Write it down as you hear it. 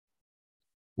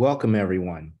Welcome,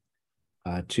 everyone,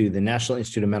 to the National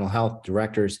Institute of Mental Health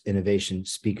Directors Innovation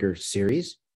Speaker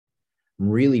Series.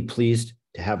 I'm really pleased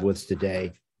to have with us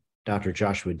today Dr.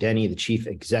 Joshua Denny, the Chief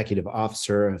Executive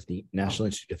Officer of the National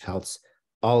Institute of Health's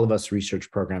All of Us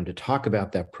Research Program, to talk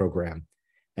about that program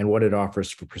and what it offers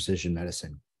for precision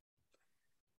medicine.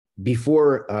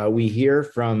 Before we hear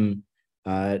from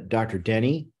Dr.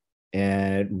 Denny,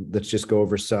 and let's just go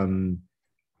over the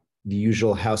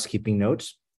usual housekeeping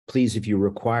notes. Please, if you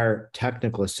require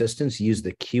technical assistance, use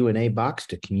the Q&A box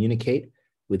to communicate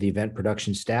with the event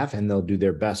production staff, and they'll do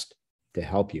their best to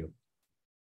help you.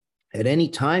 At any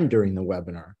time during the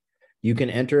webinar, you can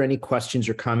enter any questions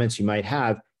or comments you might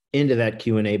have into that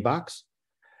Q&A box.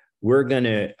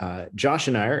 Josh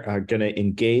and I are going to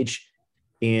engage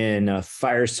in a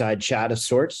fireside chat of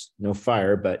sorts. No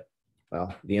fire, but,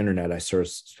 well, the internet, I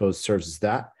suppose, serves as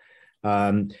that.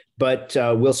 But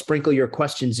we'll sprinkle your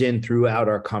questions in throughout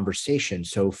our conversation.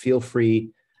 So feel free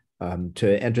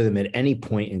to enter them at any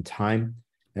point in time,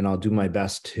 and I'll do my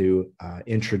best to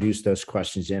introduce those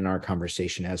questions in our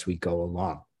conversation as we go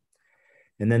along.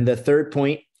 And then the third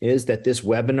point is that this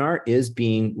webinar is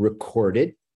being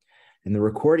recorded, and the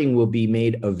recording will be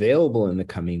made available in the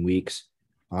coming weeks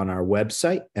on our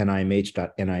website,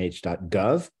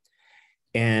 nimh.nih.gov.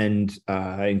 And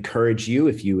I encourage you,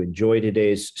 if you enjoy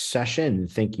today's session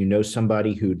and think you know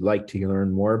somebody who'd like to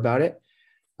learn more about it,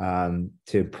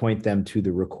 to point them to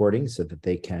the recording so that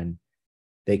they can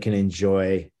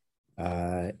enjoy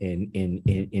at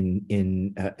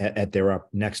their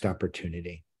next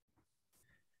opportunity.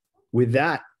 With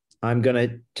that, I'm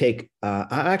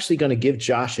actually going to give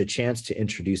Josh a chance to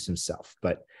introduce himself.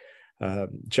 But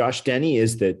Josh Denny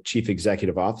is the Chief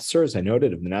Executive Officer, as I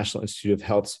noted, of the National Institute of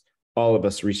Health's All of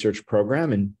Us Research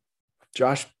Program. And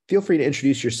Josh, feel free to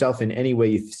introduce yourself in any way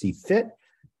you see fit,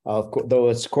 though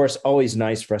it's, of course, always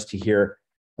nice for us to hear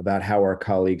about how our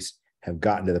colleagues have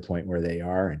gotten to the point where they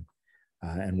are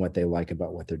and what they like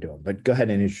about what they're doing. But go ahead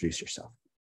and introduce yourself.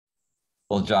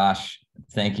 Well, Josh,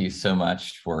 thank you so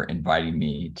much for inviting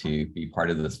me to be part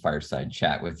of this fireside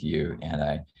chat with you. And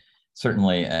I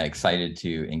certainly excited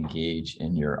to engage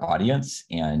in your audience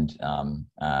and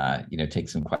take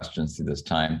some questions through this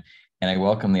time. And I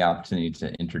welcome the opportunity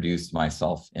to introduce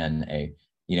myself in a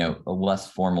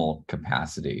less formal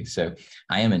capacity. So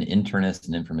I am an internist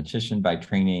and informatician by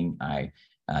training. I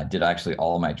did actually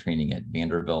all of my training at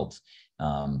Vanderbilt,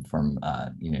 from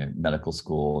medical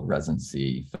school,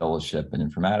 residency, fellowship in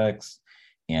informatics.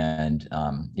 And,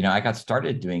 I got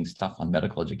started doing stuff on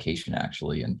medical education,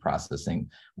 actually, and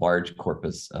processing large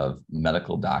corpus of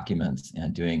medical documents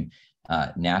and doing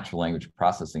natural language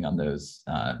processing on those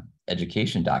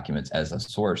education documents as a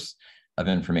source of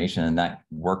information. And that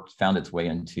found its way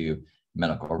into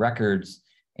medical records.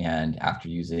 And after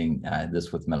using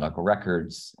this with medical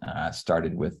records,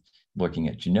 started with looking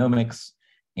at genomics.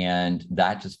 And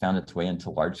that just found its way into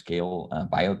large-scale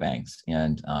biobanks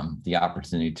and the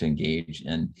opportunity to engage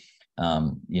in,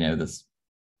 this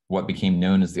what became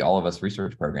known as the All of Us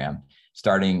Research Program,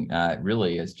 starting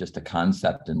really as just a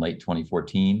concept in late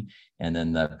 2014, and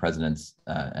then the president's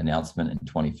announcement in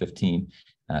 2015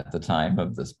 at the time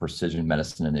of this Precision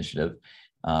Medicine Initiative.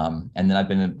 And then I've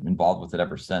been involved with it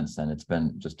ever since, and it's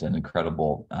been just an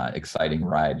incredible, exciting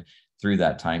ride through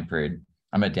that time period.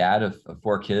 I'm a dad of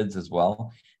 4 kids as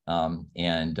well. So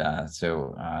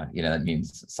that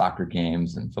means soccer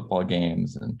games and football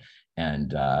games and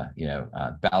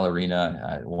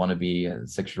ballerina. I want to be a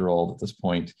 6-year-old at this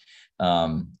point.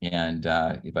 So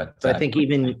I think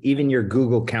even your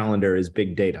Google Calendar is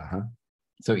big data, huh?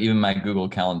 So even my Google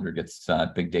Calendar gets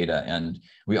big data, and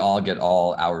we all get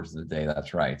all hours of the day.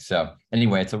 That's right. So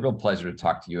anyway, it's a real pleasure to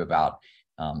talk to you about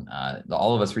the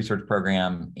All of Us Research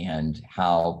Program and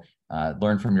how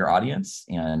learn from your audience,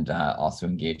 and also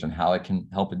engage on how it can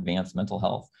help advance mental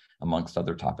health, amongst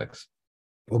other topics.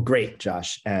 Well, great,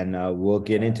 Josh. And we'll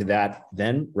get into that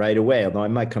then right away, although I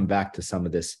might come back to some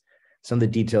of the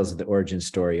details of the origin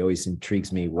story. It always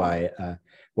intrigues me why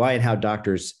and how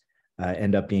doctors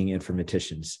end up being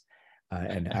informaticians.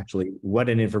 And actually what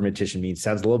an informatician means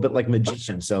sounds a little bit like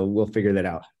magician. So we'll figure that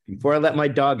out. Before I let my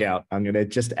dog out, I'm going to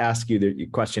just ask you the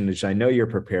question, which I know you're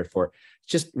prepared for.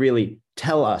 Just really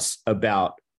tell us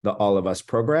about the All of Us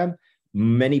program.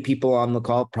 Many people on the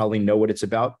call probably know what it's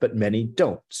about, but many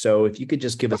don't. So if you could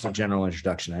just give us a general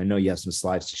introduction. I know you have some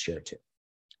slides to share too.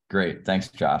 Great. Thanks,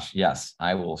 Josh. Yes,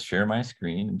 I will share my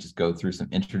screen and just go through some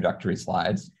introductory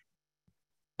slides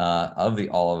of the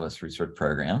All of Us Research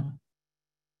Program.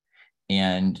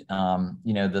 And,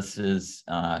 this is,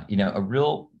 our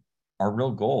real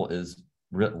goal is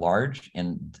writ large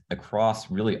and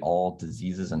across really all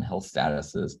diseases and health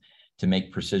statuses to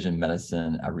make precision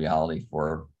medicine a reality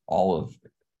for all of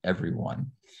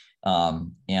everyone.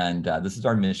 This is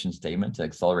our mission statement: to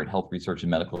accelerate health research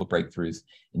and medical breakthroughs,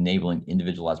 enabling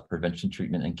individualized prevention,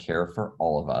 treatment, and care for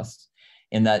all of us.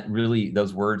 And that really,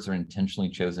 those words are intentionally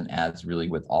chosen, as really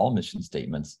with all mission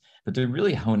statements, but to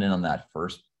really hone in on that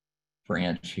first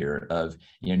branch here of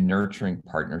nurturing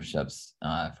partnerships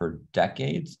for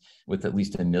decades with at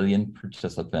least 1 million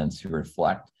participants who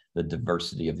reflect the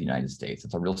diversity of the United States.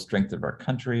 It's a real strength of our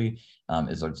country,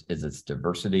 is its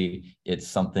diversity. It's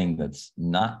something that's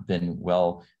not been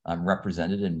well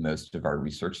represented in most of our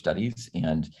research studies.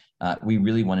 And we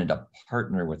really wanted to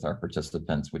partner with our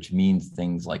participants, which means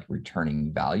things like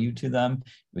returning value to them,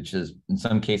 which is in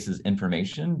some cases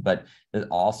information, but it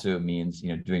also means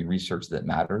doing research that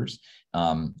matters,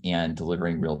 and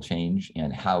delivering real change,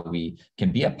 and how we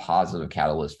can be a positive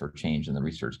catalyst for change in the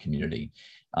research community.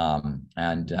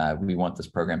 We want this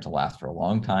program to last for a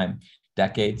long time,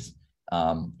 decades,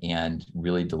 and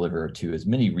really deliver to as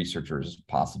many researchers as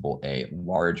possible a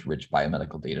large, rich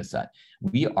biomedical data set.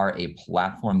 We are a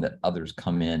platform that others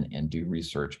come in and do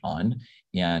research on,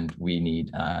 and we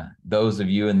need those of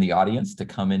you in the audience to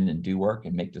come in and do work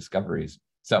and make discoveries.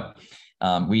 So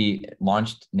we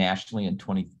launched nationally in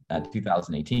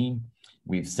 2018.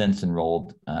 We've since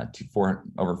enrolled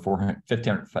over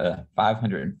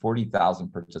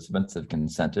 540,000 participants have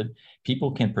consented.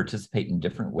 People can participate in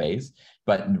different ways,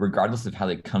 but regardless of how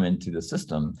they come into the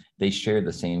system, they share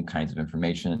the same kinds of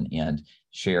information and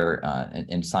share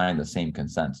and sign the same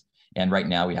consents. And right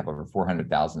now we have over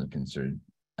 400,000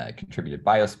 contributed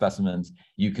biospecimens.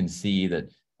 You can see that,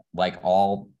 like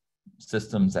all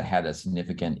systems that had a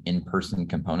significant in-person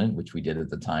component, which we did at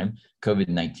the time,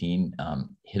 COVID-19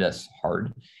 hit us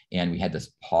hard, and we had to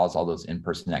pause all those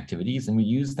in-person activities, and we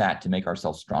used that to make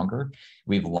ourselves stronger.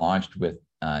 We've launched with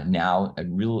now a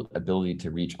real ability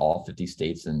to reach all 50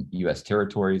 states and US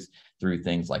territories through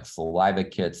things like saliva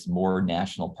kits, more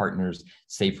national partners,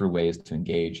 safer ways to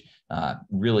engage,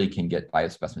 really can get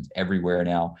biospecimens everywhere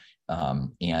now,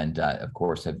 and of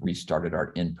course have restarted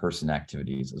our in-person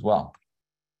activities as well.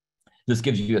 This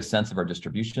gives you a sense of our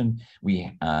distribution.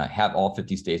 We have all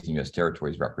 50 states and US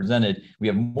territories represented. We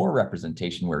have more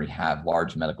representation where we have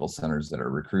large medical centers that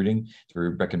are recruiting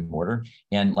through brick and mortar.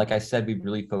 And like I said, we've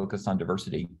really focused on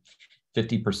diversity.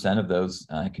 50% of those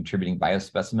contributing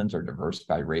biospecimens are diverse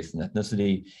by race and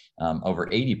ethnicity. Over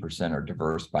 80% are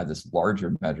diverse by this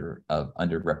larger measure of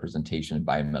underrepresentation in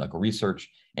biomedical research.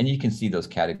 And you can see those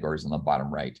categories on the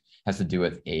bottom right. It has to do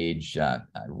with age,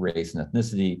 race and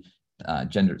ethnicity,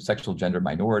 sexual gender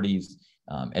minorities,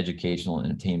 educational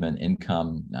and attainment,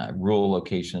 income, rural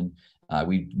location.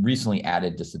 We recently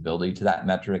added disability to that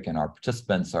metric, and our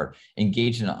participants are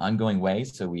engaged in an ongoing way.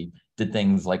 So we did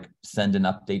things like send an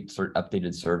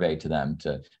updated survey to them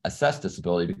to assess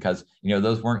disability, because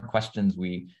those weren't questions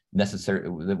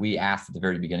that we asked at the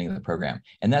very beginning of the program.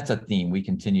 And that's a theme. We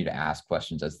continue to ask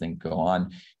questions as things go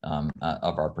on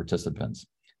of our participants.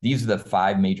 These are the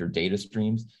 5 major data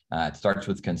streams. It starts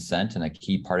with consent, and a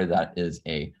key part of that is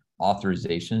a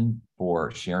authorization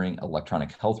for sharing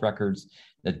electronic health records.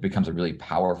 That becomes a really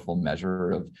powerful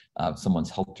measure of someone's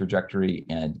health trajectory,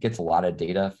 and gets a lot of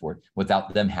data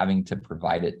without them having to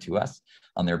provide it to us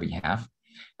on their behalf.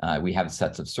 We have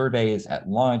sets of surveys at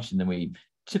launch, and then we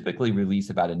typically release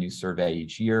about a new survey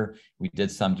each year. We did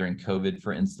some during COVID,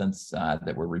 for instance,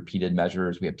 that were repeated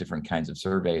measures. We have different kinds of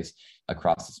surveys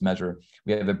across this measure.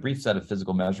 We have a brief set of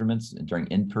physical measurements during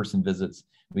in-person visits.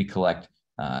 We collect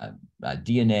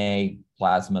DNA,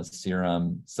 plasma,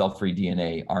 serum, cell-free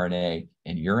DNA, RNA,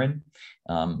 and urine.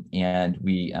 And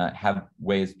we have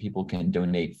ways people can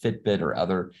donate Fitbit or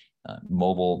other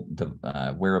mobile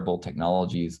wearable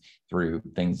technologies through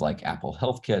things like Apple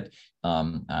Health Kit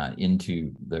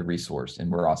into the resource.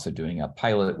 And we're also doing a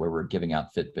pilot where we're giving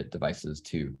out Fitbit devices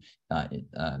to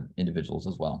individuals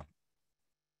as well.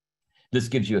 This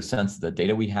gives you a sense of the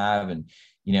data we have. And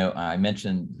I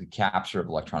mentioned the capture of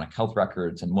electronic health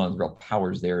records, and one of the real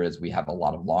powers there is we have a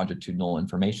lot of longitudinal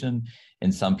information.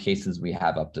 In some cases, we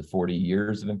have up to 40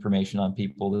 years of information on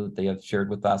people that they have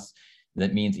shared with us.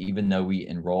 That means even though we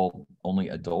enroll only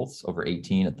adults over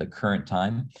 18 at the current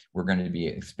time, we're going to be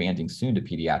expanding soon to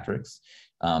pediatrics.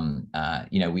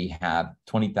 We have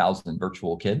 20,000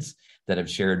 virtual kids that have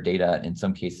shared data, in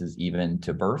some cases even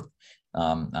to birth,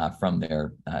 from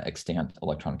their extant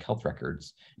electronic health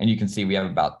records. And you can see we have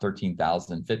about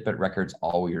 13,000 Fitbit records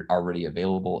already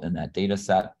available in that data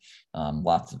set.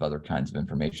 Lots of other kinds of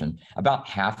information. About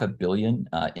 500 million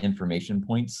information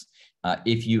points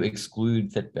if you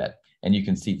exclude Fitbit. And you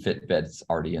can see Fitbit's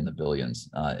already in the billions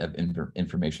of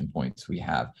information points we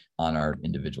have on our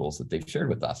individuals that they've shared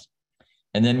with us.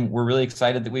 And then we're really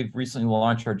excited that we've recently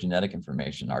launched our genetic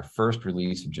information. Our first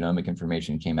release of genomic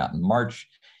information came out in March.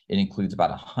 It includes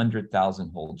about 100,000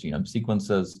 whole genome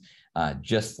sequences,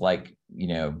 just like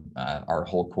our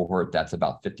whole cohort. That's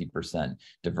about 50%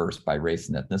 diverse by race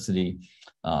and ethnicity,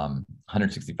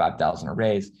 165,000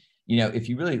 arrays. If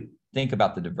you really think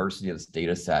about the diversity of this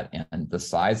data set and the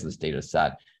size of this data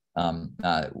set,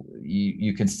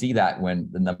 you can see that when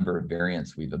the number of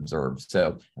variants we've observed.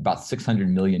 So about 600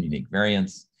 million unique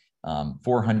variants,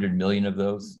 400 million of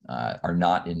those are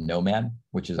not in Nomad,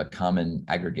 which is a common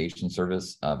aggregation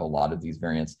service of a lot of these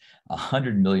variants.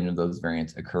 100 million of those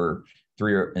variants occur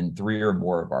in three or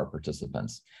more of our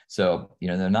participants. So,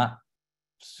 they're not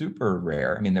super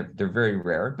rare. I mean, they're very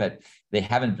rare, but they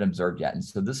haven't been observed yet. And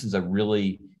so this is a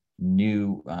really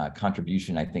new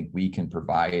contribution I think we can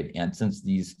provide. And since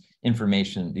these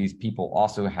people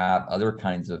also have other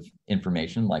kinds of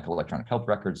information like electronic health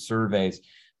records, surveys,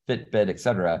 Fitbit, et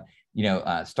cetera,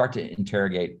 start to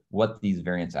interrogate what these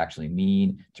variants actually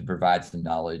mean to provide some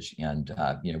knowledge and,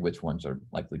 which ones are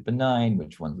likely benign,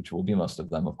 which will be most of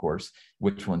them, of course,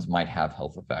 which ones might have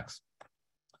health effects.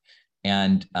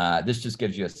 And this just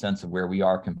gives you a sense of where we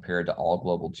are compared to all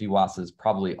global GWASs.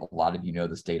 Probably a lot of you know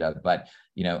this data, but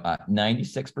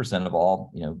 96% of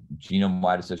all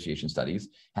genome-wide association studies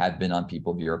have been on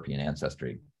people of European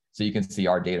ancestry. So you can see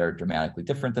our data are dramatically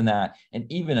different than that. And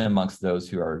even amongst those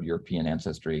who are European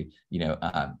ancestry,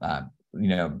 about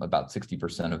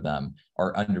 60% of them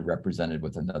are underrepresented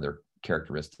with another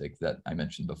characteristic that I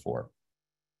mentioned before.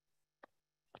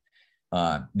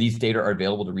 These data are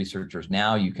available to researchers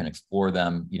now. You can explore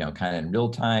them, kind of in real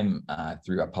time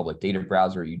through a public data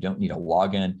browser. You don't need a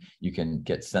login. You can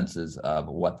get senses of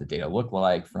what the data look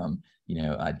like from,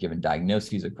 given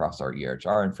diagnoses across our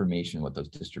EHR information, what those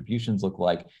distributions look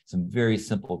like, some very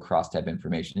simple cross-tab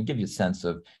information, and give you a sense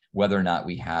of whether or not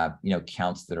we have,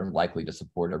 counts that are likely to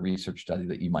support a research study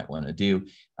that you might want to do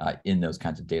in those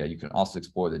kinds of data. You can also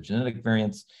explore the genetic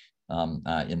variants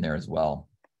in there as well.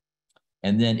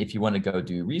 And then if you want to go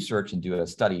do research and do a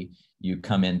study, you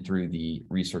come in through the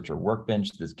researcher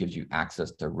workbench. This gives you access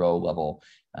to row level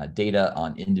data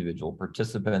on individual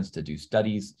participants to do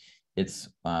studies. It's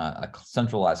a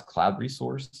centralized cloud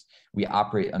resource. We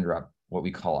operate under what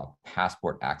we call a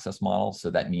passport access model.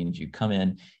 So that means you come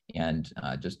in and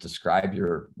just describe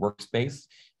your workspace.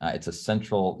 It's a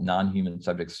central non-human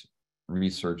subjects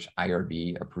research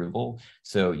IRB approval.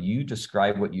 So you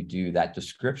describe what you do, that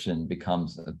description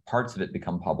becomes, parts of it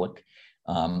become public.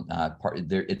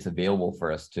 It's available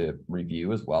for us to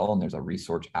review as well. And there's a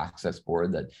research access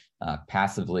board that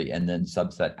passively and then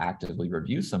subset actively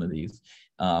reviews some of these.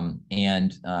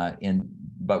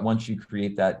 But once you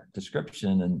create that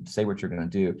description and say what you're going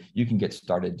to do, you can get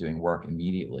started doing work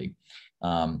immediately.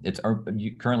 It's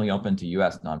currently open to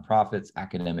U.S. nonprofits,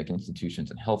 academic institutions,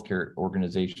 and healthcare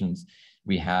organizations.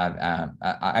 We have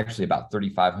actually about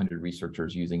 3,500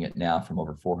 researchers using it now from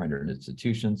over 400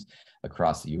 institutions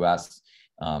across the U.S.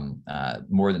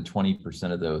 More than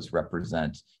 20% of those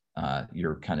represent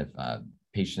your kind of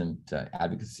patient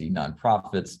advocacy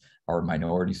nonprofits or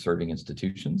minority serving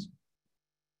institutions,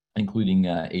 including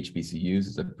HBCUs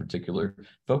as a particular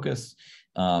focus.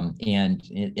 And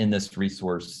in this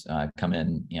resource, come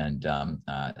in and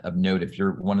of note, if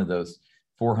you're one of those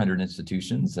 400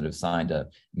 institutions that have signed a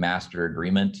master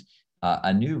agreement,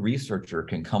 a new researcher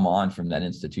can come on from that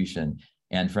institution.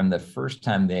 And from the first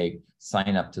time they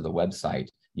sign up to the website,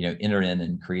 enter in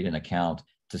and create an account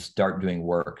to start doing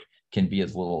work can be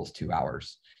as little as 2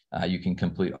 hours. You can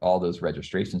complete all those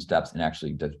registration steps and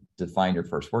actually define your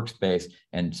first workspace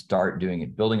and start doing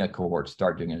it, building a cohort,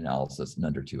 start doing an analysis in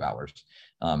under 2 hours,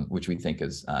 which we think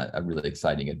is a really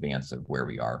exciting advance of where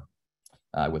we are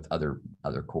with other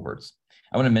cohorts.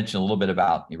 I want to mention a little bit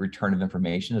about the return of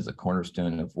information as a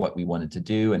cornerstone of what we wanted to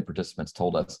do, and participants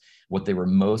told us what they were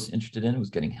most interested in was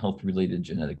getting health-related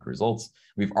genetic results.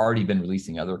 We've already been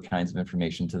releasing other kinds of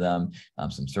information to them,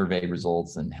 some survey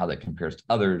results and how that compares to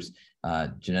others,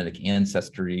 genetic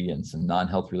ancestry and some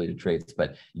non-health related traits.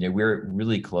 But we're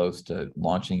really close to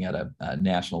launching at a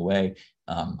national way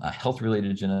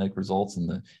health-related genetic results, and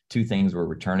the two things we're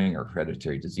returning are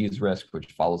hereditary disease risk,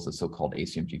 which follows the so-called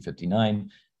ACMG59,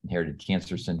 inherited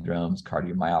cancer syndromes,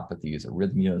 cardiomyopathies,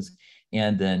 arrhythmias,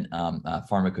 and then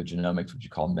pharmacogenomics, which you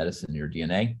call medicine in your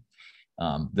DNA.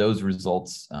 Those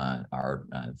results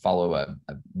follow a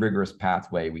rigorous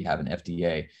pathway. We have an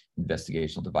FDA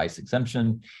investigational device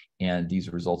exemption, and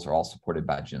these results are all supported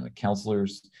by genetic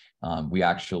counselors. We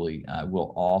actually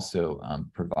will also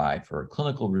provide for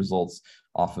clinical results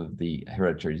off of the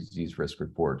hereditary disease risk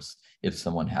reports if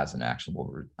someone has an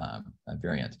actionable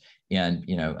variant. And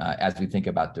as we think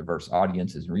about diverse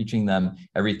audiences and reaching them,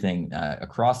 everything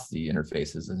across the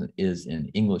interfaces is in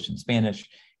English and Spanish.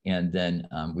 And then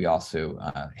we also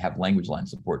have language line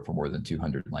support for more than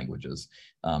 200 languages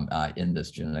in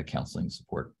this genetic counseling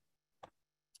support.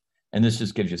 And this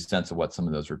just gives you a sense of what some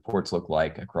of those reports look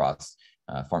like across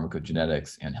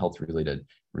pharmacogenetics and health-related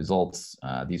results.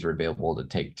 These are available to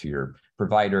take to your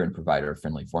provider and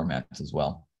provider-friendly formats as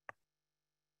well.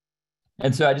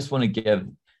 And so I just want to give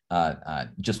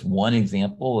just one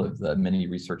example of the many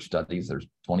research studies. There's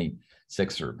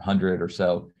 26 or 100 or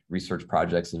so research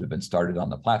projects that have been started on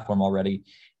the platform already.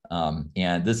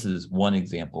 And this is one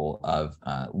example of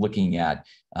looking at,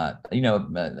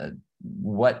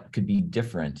 what could be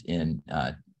different in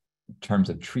terms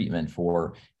of treatment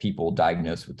for people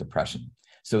diagnosed with depression.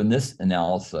 So in this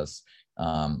analysis,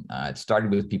 it started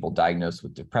with people diagnosed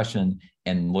with depression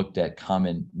and looked at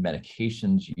common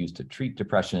medications used to treat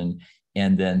depression,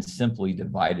 and then simply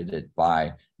divided it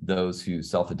by those who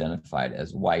self-identified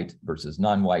as white versus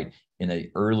non-white in an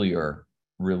earlier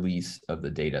release of the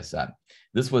data set.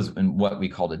 This was in what we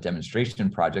called a demonstration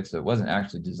project, so it wasn't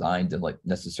actually designed to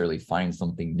necessarily find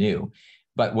something new.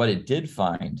 But what it did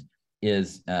find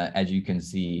is, as you can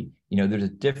see, there's a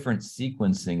different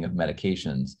sequencing of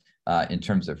medications in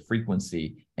terms of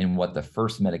frequency and what the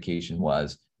first medication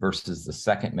was versus the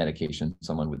second medication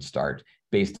someone would start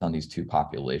based on these two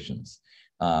populations.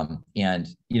 And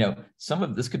some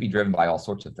of this could be driven by all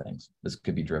sorts of things. This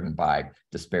could be driven by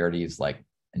disparities like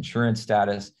insurance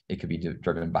status. It could be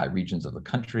driven by regions of the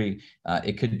country.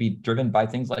 It could be driven by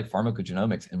things like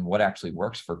pharmacogenomics and what actually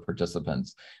works for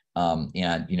participants,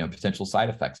 and potential side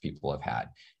effects people have had.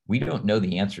 We don't know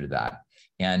the answer to that.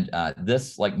 And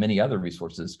this, like many other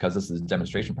resources, because this is a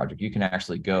demonstration project, you can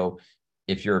actually go,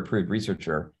 if you're an approved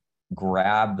researcher,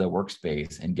 grab the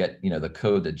workspace and get the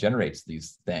code that generates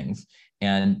these things,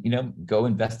 and go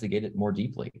investigate it more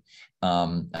deeply.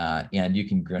 And you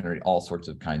can generate all sorts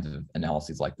of kinds of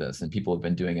analyses like this. And people have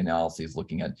been doing analyses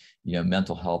looking at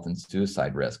mental health and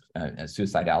suicide risk,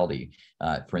 suicidality,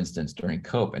 for instance, during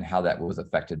COPE, and how that was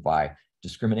affected by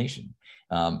discrimination,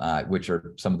 which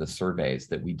are some of the surveys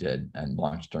that we did and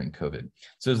launched during COVID.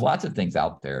 So there's lots of things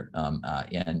out there,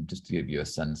 and just to give you a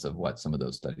sense of what some of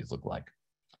those studies look like.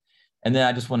 And then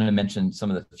I just wanted to mention some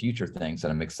of the future things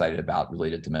that I'm excited about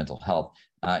related to mental health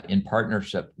in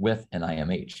partnership with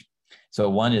NIMH. So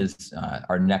one is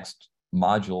our next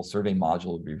module, survey module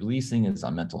we'll be releasing is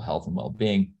on mental health and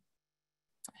well-being.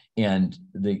 And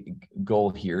the goal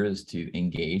here is to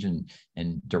engage and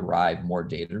derive more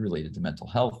data related to mental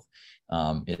health.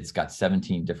 It's got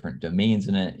 17 different domains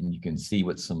in it, and you can see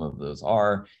what some of those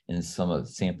are and some of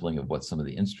the sampling of what some of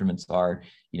the instruments are.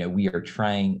 We are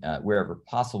trying wherever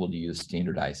possible to use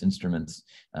standardized instruments.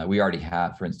 We already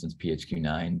have, for instance,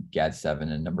 PHQ-9, GAD-7,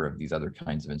 and a number of these other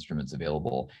kinds of instruments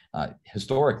available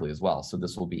historically as well. So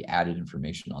this will be added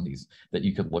information on these that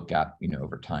you could look at,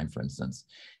 over time, for instance.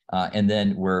 And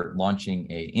then we're launching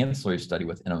an ancillary study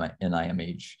with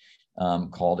NIMH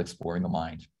called Exploring the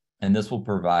Mind. And this will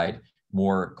provide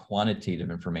more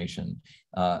quantitative information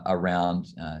around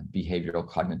behavioral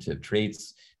cognitive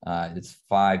traits. It's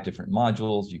 5 different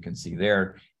modules you can see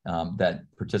there that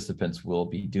participants will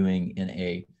be doing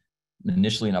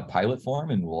initially in a pilot form,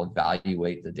 and we'll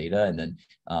evaluate the data and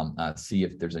then see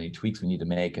if there's any tweaks we need to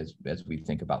make as we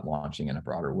think about launching in a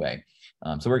broader way.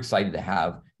 So we're excited to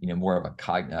have more of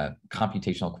a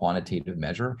computational quantitative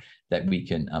measure that we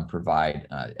can provide,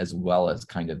 as well as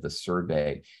kind of the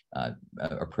survey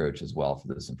approach as well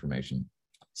for this information.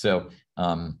 So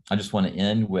I just want to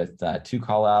end with 2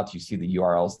 call outs. You see the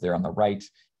URLs there on the right.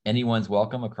 Anyone's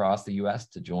welcome across the US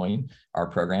to join our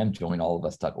program,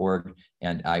 joinallofus.org.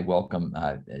 And I welcome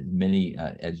as many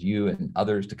as you and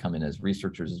others to come in as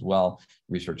researchers as well,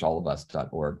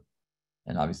 researchallofus.org.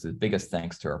 And obviously the biggest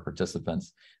thanks to our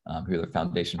participants who are the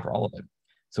foundation for all of it.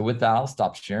 So with that, I'll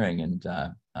stop sharing and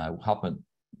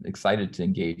excited to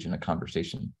engage in a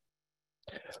conversation.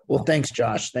 Well, thanks,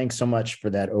 Josh. Thanks so much for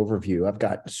that overview. I've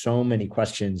got so many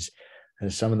questions,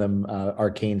 some of them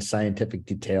arcane scientific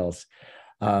details.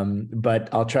 But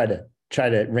I'll try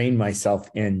to rein myself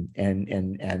in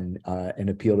and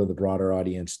appeal to the broader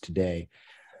audience today.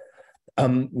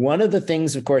 One of the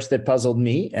things, of course, that puzzled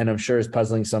me, and I'm sure is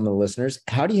puzzling some of the listeners,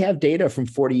 how do you have data from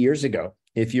 40 years ago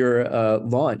if you're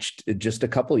launched just a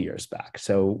couple of years back?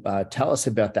 So tell us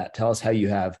about that. Tell us how you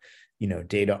have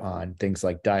data on things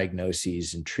like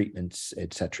diagnoses and treatments,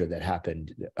 et cetera, that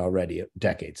happened already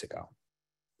decades ago.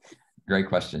 Great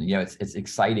question. You know, it's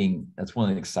exciting. That's one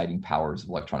of the exciting powers of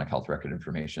electronic health record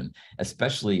information,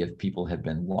 especially if people have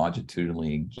been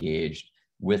longitudinally engaged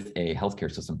with a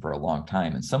healthcare system for a long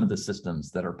time. And some of the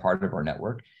systems that are part of our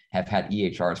network have had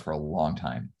EHRs for a long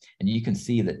time. And you can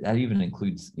see that that even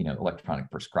includes, you know,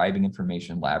 electronic prescribing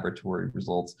information, laboratory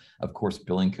results. Of course,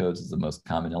 billing codes is the most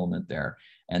common element there.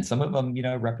 And some of them, you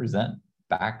know, represent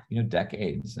back, you know,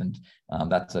 decades. And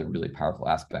that's a really powerful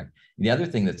aspect. The other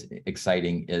thing that's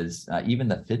exciting is even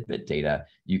the Fitbit data,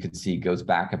 you could see goes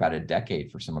back about a decade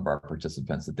for some of our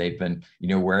participants, that they've been, you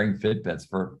know, wearing Fitbits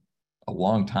for a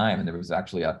long time. And there was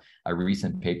actually a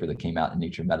recent paper that came out in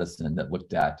Nature Medicine that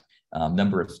looked at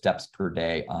number of steps per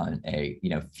day on a, you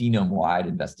know, F.A.C.M.I-wide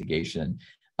investigation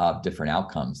of different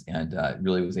outcomes, and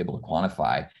really was able to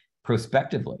quantify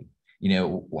prospectively, you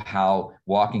know, how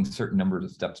walking certain numbers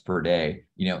of steps per day,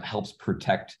 you know, helps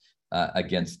protect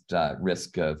against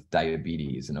risk of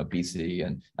diabetes and obesity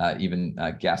and even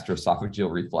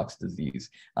gastroesophageal reflux disease,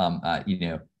 you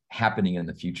know, happening in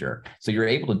the future. So you're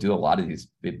able to do a lot of these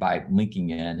by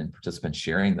linking in and participants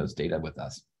sharing those data with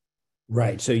us.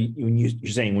 Right. So when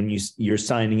you're saying when you're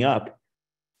signing up,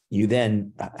 you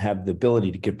then have the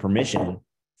ability to give permission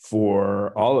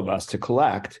for all of us to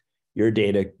collect your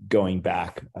data going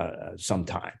back some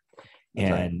time,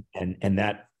 and right. and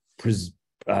that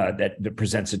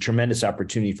presents a tremendous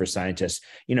opportunity for scientists.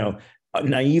 You know,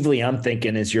 naively, I'm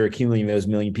thinking as you're accumulating those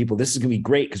million people, this is going to be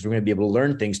great because we're going to be able to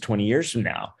learn things 20 years from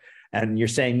now. And you're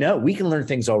saying, no, we can learn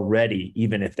things already,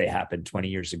 even if they happened 20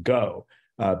 years ago,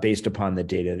 based upon the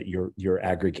data that you're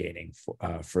aggregating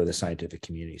for the scientific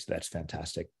community. So that's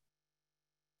fantastic.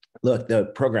 Look, the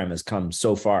program has come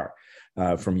so far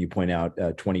from, you point out,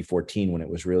 2014, when it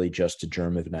was really just a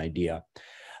germ of an idea.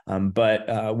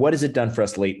 But what has it done for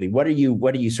us lately? What are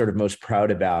you sort of most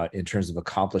proud about in terms of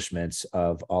accomplishments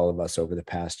of all of us over the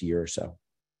past year or so?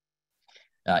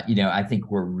 You know, I think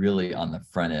we're really on the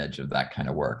front edge of that kind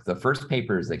of work. The first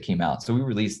papers that came out, so we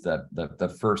released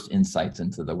the first insights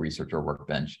into the researcher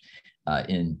workbench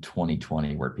in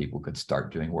 2020, where people could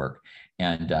start doing work.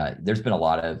 And there's been a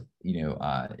lot of, you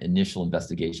know, initial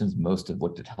investigations. Most have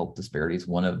looked at health disparities.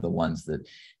 One of the ones that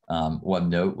one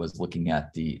note was looking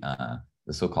at the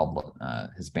so-called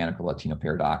Hispanic or Latino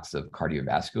paradox of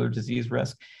cardiovascular disease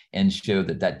risk, and showed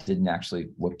that that didn't actually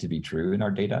look to be true in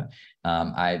our data.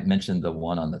 I mentioned the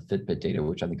one on the Fitbit data,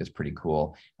 which I think is pretty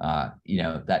cool. You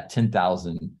know, that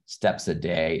 10,000 steps a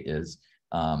day is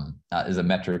a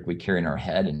metric we carry in our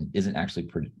head and isn't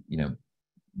actually, you know,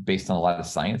 based on a lot of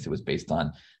science. It was based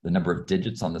on the number of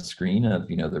digits on the screen of,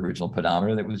 you know, the original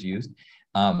pedometer that was used.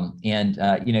 You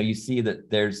know, you see that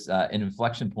there's an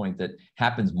inflection point that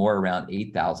happens more around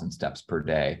 8,000 steps per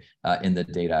day in the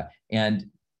data. And,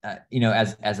 you know,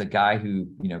 as a guy who,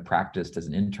 you know, practiced as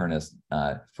an internist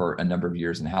for a number of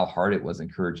years, and how hard it was to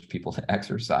encourage people to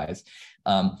exercise,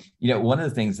 you know, one of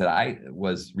the things that I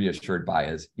was reassured by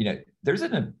is, you know, there's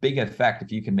a big effect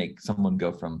if you can make someone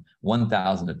go from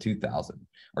 1,000 to 2,000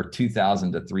 or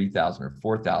 2,000 to 3,000 or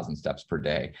 4,000 steps per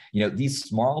day. You know, these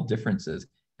small differences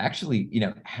actually, you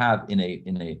know, have in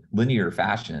a linear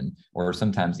fashion, or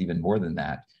sometimes even more than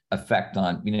that, effect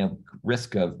on, you know,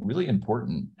 risk of really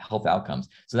important health outcomes.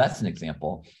 So that's an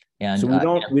example. And so we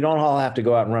don't all have to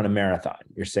go out and run a marathon.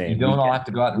 You're saying you don't all have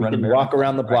to go out and run a marathon. Walk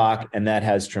around the block, and that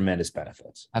has tremendous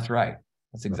benefits. That's right.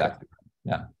 That's exactly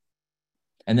right. Yeah.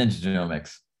 And then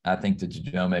genomics. I think the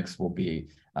genomics will be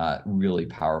really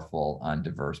powerful on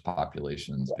diverse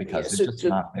populations, because it's just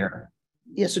not there.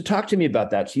 Yeah. So talk to me about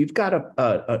that. So you've got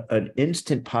an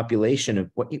instant population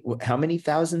of how many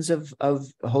thousands of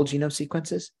whole genome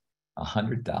sequences?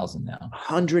 100,000 now.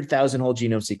 100,000 whole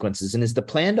genome sequences. And is the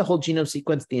plan to whole genome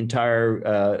sequence the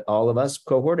entire all of us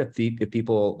cohort if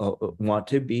people want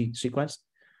to be sequenced?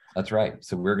 That's right.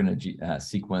 So we're going to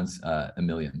sequence 1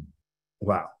 million.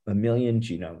 Wow, 1 million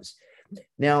genomes.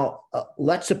 Now,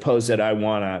 let's suppose that I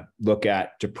want to look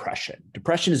at depression.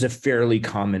 Depression is a fairly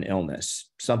common illness.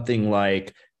 Something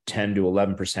like 10 to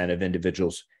 11% of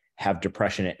individuals have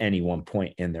depression at any one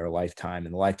point in their lifetime,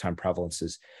 and the lifetime prevalence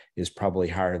is probably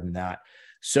higher than that.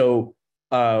 So,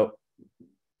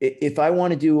 if I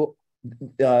want to do,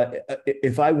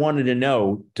 if I wanted to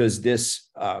know, does this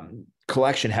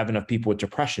collection have enough people with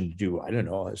depression to do, I don't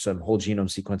know, some whole genome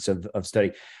sequence of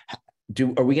study?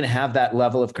 Are we going to have that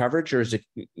level of coverage, or is it,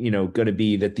 you know, going to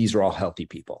be that these are all healthy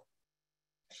people?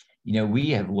 You know,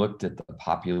 we have looked at the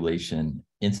population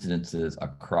incidences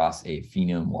across a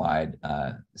phenome-wide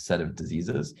set of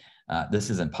diseases. This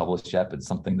isn't published yet, but it's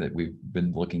something that we've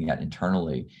been looking at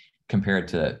internally, compared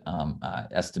to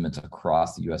estimates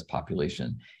across the US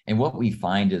population. And what we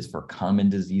find is for common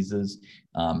diseases,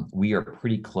 we are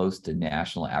pretty close to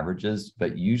national averages,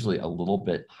 but usually a little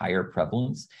bit higher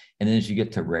prevalence. And then as you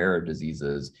get to rarer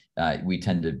diseases, we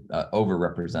tend to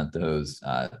overrepresent those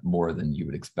more than you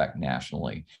would expect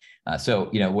nationally. So,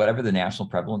 whatever the national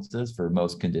prevalence is for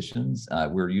most conditions,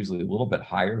 we're usually a little bit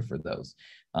higher for those.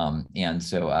 And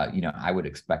so, I would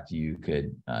expect you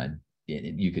could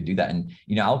do that. And,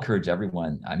 I'll encourage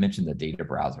everyone, I mentioned the data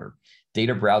browser,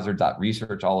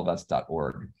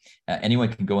 databrowser.researchallofus.org. Anyone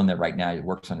can go in there right now. It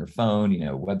works on your phone,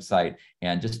 website,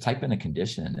 and just type in a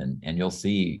condition and you'll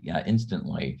see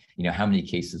instantly, how many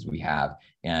cases we have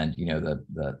and,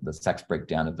 the sex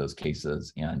breakdown of those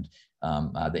cases and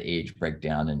the age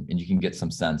breakdown. And you can get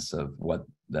some sense of what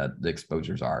the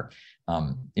exposures are.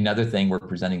 Another thing we're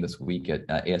presenting this week at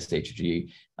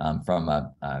ASHG from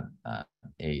a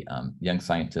young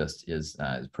scientist is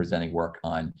presenting work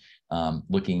on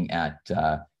looking at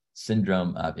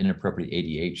syndrome of inappropriate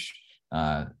ADH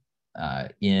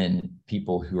in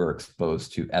people who are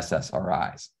exposed to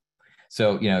SSRIs.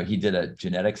 So, he did a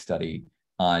genetic study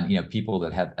on, people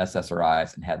that had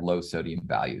SSRIs and had low sodium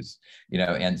values,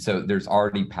 and so there's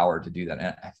already power to do that.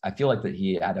 And I feel like that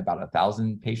he had about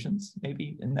 1,000 patients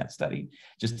maybe in that study,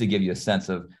 just to give you a sense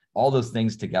of all those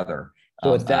things together. So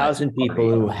 1,000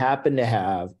 people who happen to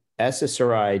have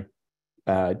SSRIs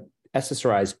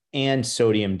and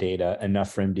sodium data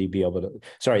enough for him to be able to,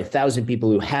 1,000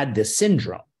 people who had this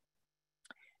syndrome.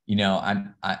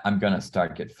 I'm going to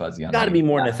start get fuzzy on that. Got to be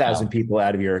more than 1,000 people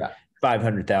out of your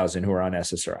 500,000 who are on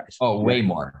SSRIs. Oh, way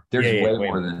more. There's way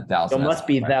more than 1,000. So it must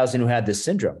be 1,000 who had this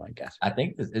syndrome, I guess. I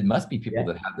think it must be people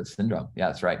that have this syndrome. Yeah,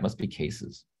 that's right. It must be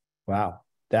cases. Wow.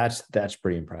 That's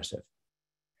pretty impressive.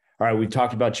 All right. We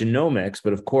talked about genomics,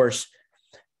 but of course,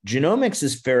 genomics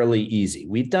is fairly easy.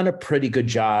 We've done a pretty good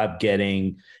job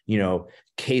getting, the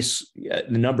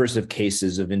numbers of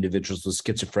cases of individuals with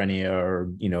schizophrenia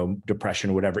or, depression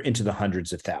or whatever into the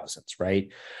hundreds of thousands, right?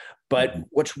 But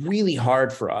what's really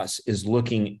hard for us is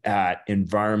looking at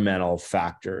environmental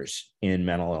factors in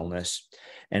mental illness,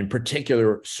 and in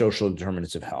particular social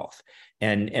determinants of health,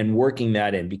 and working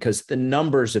that in, because the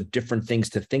numbers of different things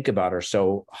to think about are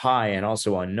so high and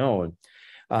also unknown.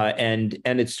 And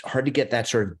it's hard to get that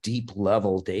sort of deep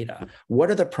level data. What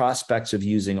are the prospects of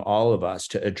using all of us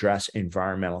to address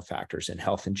environmental factors in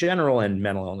health in general and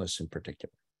mental illness in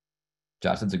particular?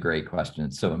 Josh, that's a great question.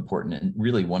 It's so important. And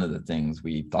really one of the things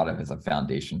we thought of as a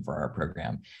foundation for our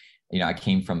program. I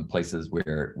came from places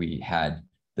where we had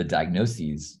the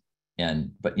diagnoses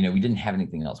but we didn't have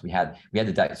anything else. We had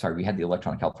the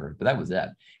electronic health record, but that was it.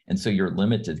 And so you're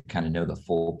limited to kind of know the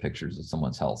full pictures of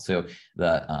someone's health. So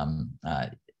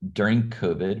during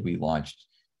COVID, we launched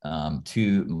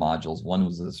 2 modules. One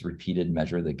was this repeated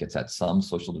measure that gets at some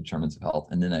social determinants of health,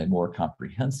 and then a more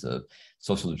comprehensive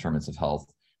social determinants of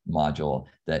health module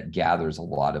that gathers a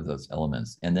lot of those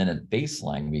elements. And then at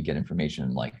baseline, we get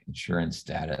information like insurance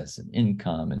status and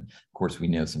income. And of course, we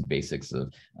know some basics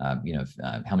of, how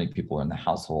many people are in the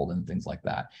household and things like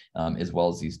that, as well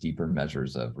as these deeper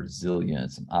measures of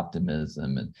resilience and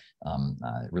optimism and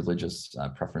religious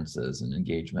preferences and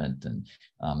engagement and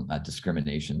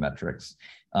discrimination metrics.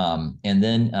 And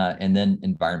then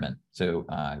environment. So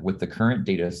with the current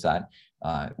data set,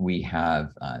 we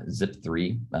have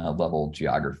ZIP3 level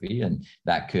geography, and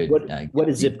that could. What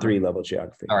is ZIP3 level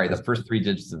geography? All right, the first 3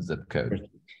 digits of zip code.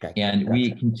 Okay. And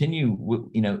we continue,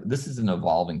 this is an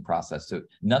evolving process, so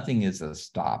nothing is a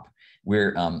stop.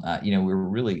 We're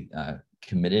really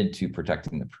committed to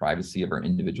protecting the privacy of our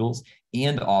individuals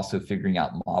and also figuring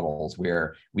out models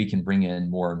where we can bring in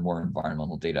more and more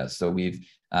environmental data. So we've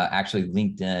actually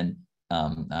linked in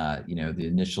the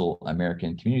initial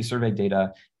American Community Survey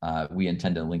data. We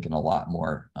intend to link in a lot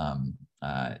more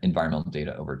environmental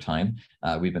data over time.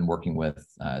 We've been working with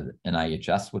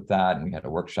NIHS with that, and we had a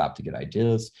workshop to get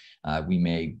ideas. We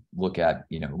may look at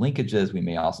linkages. We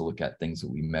may also look at things that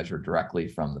we measure directly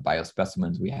from the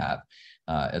biospecimens we have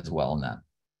as well in that.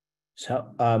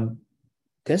 So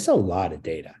there's a lot of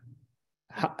data.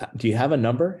 Do you have a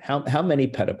number? How many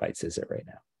petabytes is it right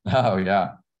now? Oh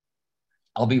yeah.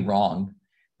 I'll be wrong.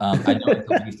 I know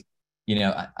it's at least,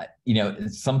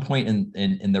 at some point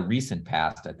in the recent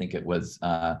past, I think it was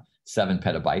 7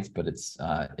 petabytes, but it's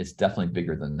definitely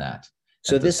bigger than that.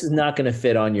 So this is not going to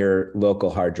fit on your local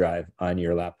hard drive on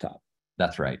your laptop.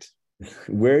 That's right.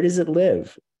 Where does it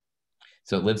live?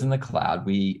 So it lives in the cloud.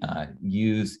 We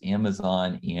use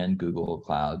Amazon and Google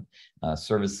Cloud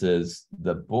services.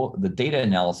 The data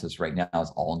analysis right now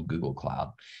is all in Google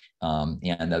Cloud,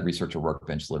 and the researcher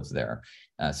workbench lives there.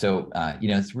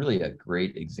 It's really a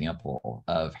great example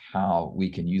of how we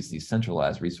can use these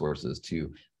centralized resources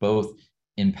to both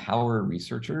empower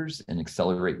researchers and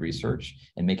accelerate research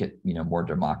and make it more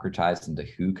democratized into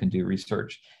who can do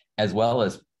research, as well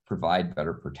as provide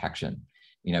better protection.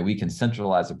 We can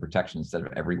centralize the protection instead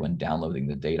of everyone downloading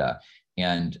the data,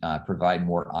 and provide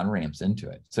more on-ramps into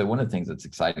it. So one of the things that's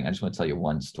exciting, I just want to tell you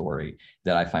one story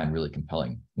that I find really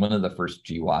compelling. One of the first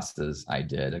GWASs I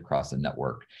did across a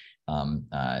network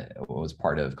was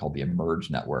part of called the Emerge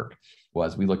network,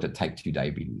 was we looked at type 2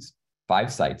 diabetes.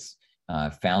 5 sites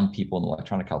found people in the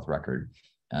electronic health record,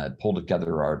 pulled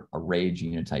together our array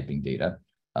genotyping data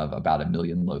of about 1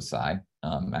 million loci.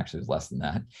 Actually, it was less than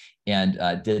that,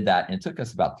 and did that. And it took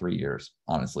us about 3 years,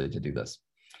 honestly, to do this.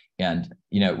 And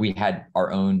we had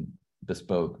our own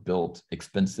bespoke, built,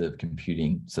 expensive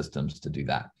computing systems to do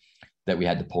that we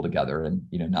had to pull together, and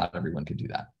not everyone could do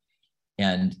that.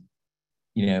 And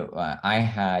I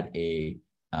had a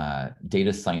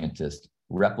data scientist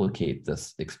replicate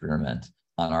this experiment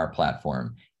on our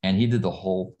platform, and he did the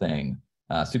whole thing,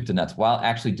 soup to nuts, while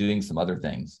actually doing some other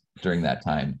things during that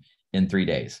time in 3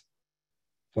 days.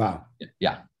 Wow.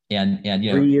 Yeah. And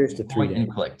 3 years to 3 days.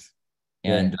 And clicked.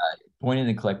 And pointed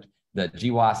and clicked. The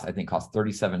GWAS, I think, cost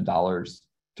 $37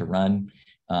 to run.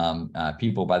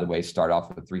 People, by the way, start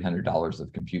off with $300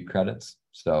 of compute credits.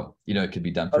 So, it could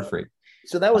be done for free.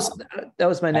 So that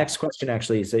was my next question,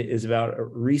 actually, is about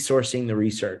resourcing the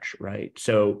research, right?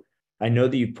 So I know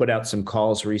that you've put out some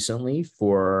calls recently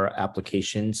for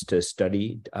applications to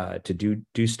study, to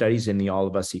do studies in the All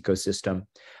of Us ecosystem,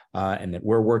 and that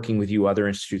we're working with you. Other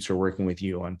institutes are working with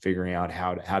you on figuring out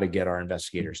how to get our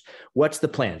investigators. What's the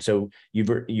plan? So you've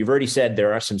already said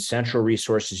there are some central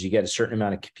resources. You get a certain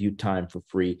amount of compute time for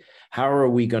free. How are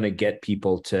we going to get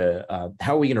people to?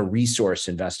 How are we going to resource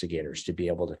investigators to be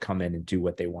able to come in and do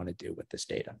what they want to do with this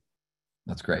data?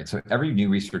 That's great. So every new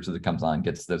researcher that comes on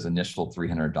gets those initial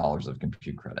 $300 of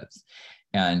compute credits.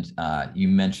 And you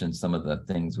mentioned some of the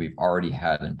things we've already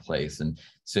had in place. And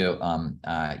so,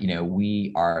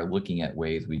 we are looking at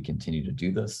ways we continue to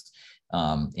do this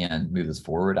and move this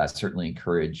forward. I certainly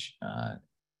encourage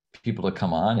people to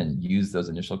come on and use those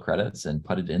initial credits and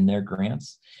put it in their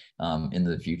grants in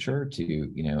the future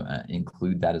to,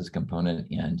 include that as a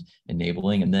component and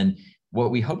enabling. And then what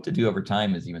we hope to do over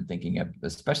time is even thinking of,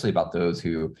 especially about those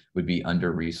who would be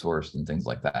under-resourced and things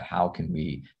like that. How can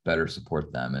we better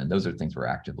support them? And those are things we're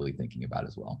actively thinking about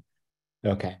as well.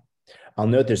 Okay. I'll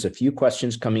note there's a few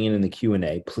questions coming in the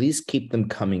Q&A. Please keep them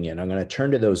coming in. I'm going to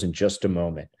turn to those in just a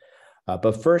moment.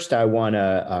 But first, I want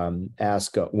to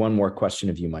ask one more question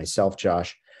of you myself,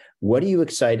 Josh. What are you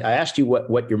excited? I asked you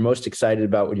what you're most excited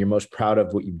about, what you're most proud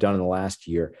of, what you've done in the last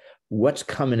year. What's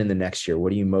coming in the next year?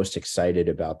 What are you most excited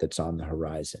about that's on the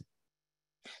horizon?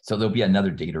 So there'll be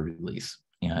another data release,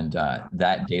 and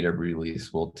that data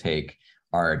release will take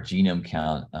our genome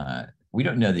count. We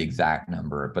don't know the exact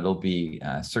number, but it'll be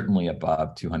certainly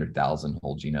above 200,000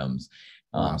 whole genomes.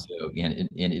 Wow. So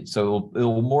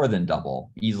it'll more than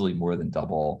double, easily more than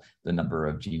double the number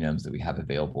of genomes that we have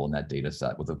available in that data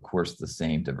set, with, of course, the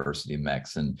same diversity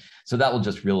mix. And so that will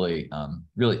just really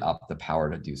up the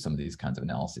power to do some of these kinds of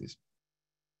analyses.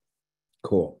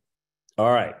 Cool.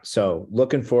 All right. So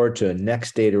looking forward to a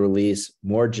next data release,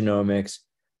 more genomics,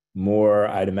 more,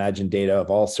 I'd imagine, data of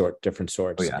all different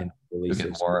sorts. Oh, yeah. We'll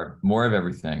get more of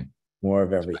everything. More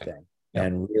of everything. Right. Yep.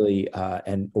 And really,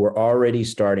 and we're already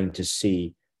starting to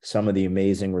see some of the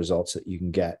amazing results that you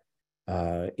can get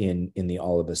in the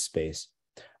All of Us space.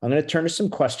 I'm going to turn to some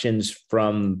questions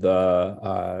from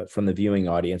the viewing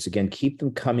audience. Again, keep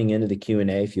them coming into the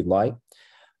Q&A if you'd like.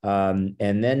 And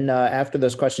then after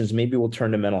those questions, maybe we'll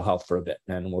turn to mental health for a bit,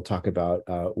 and we'll talk about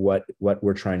what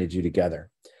we're trying to do together.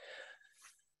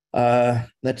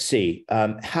 Let's see.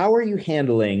 How are you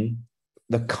handling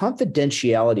the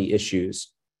confidentiality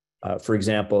issues? For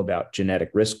example, about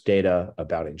genetic risk data,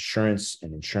 about insurance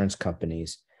and insurance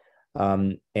companies,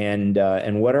 and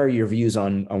what are your views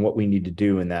on what we need to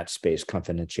do in that space,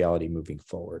 confidentiality, moving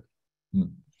forward?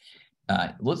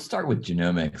 Let's start with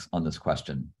genomics on this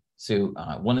question. So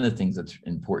one of the things that's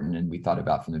important, and we thought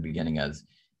about from the beginning, is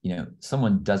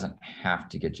someone doesn't have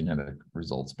to get genetic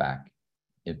results back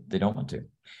if they don't want to,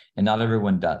 and not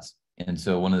everyone does. And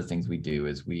so one of the things we do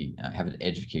is we have an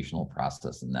educational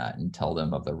process in that and tell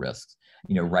them of the risks.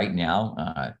 Right now,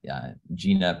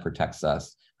 GINA protects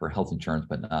us for health insurance,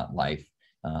 but not life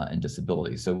and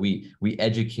disability. So we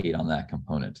educate on that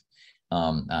component.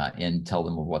 and tell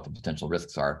them what the potential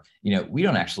risks are. We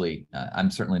don't actually, I'm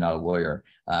certainly not a lawyer,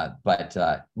 but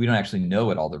we don't actually know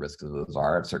what all the risks of those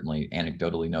are. I've certainly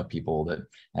anecdotally know people that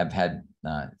have had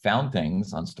found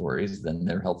things on stories, then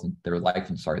their life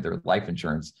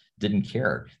insurance didn't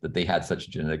care that they had such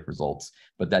genetic results.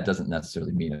 But that doesn't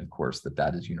necessarily mean, of course,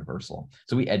 that is universal.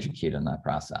 So we educate on that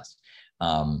process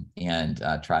and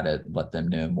try to let them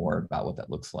know more about what that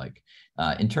looks like.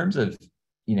 In terms of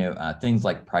things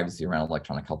like privacy around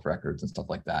electronic health records and stuff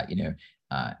like that,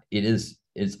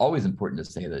 it's always important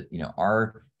to say that,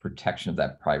 our protection of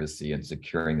that privacy and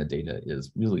securing the data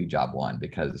is really job one,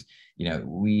 because,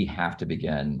 we have to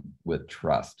begin with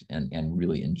trust and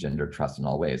really engender trust in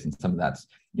all ways. And some of that's,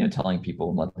 telling people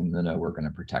and letting them know we're going to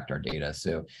protect our data.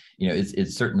 So,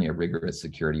 it's certainly a rigorous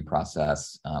security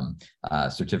process.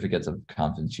 Certificates of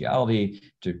confidentiality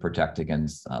to protect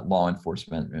against law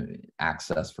enforcement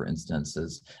access, for instance,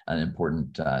 is an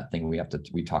important thing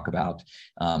we talk about,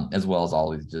 as well as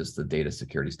all of just the data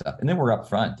security stuff. And then we're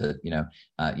upfront that,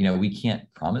 we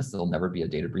can't promise there'll never be a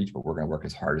data breach, but we're going to work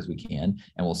as hard as we can,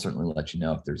 and we'll certainly let you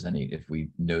know if we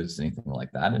notice anything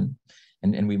like that.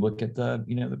 And we look at the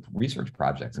research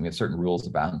projects, and we have certain rules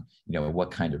about what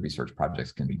kind of research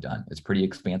projects can be done. It's pretty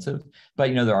expansive,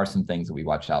 but there are some things that we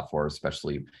watch out for,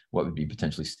 especially what would be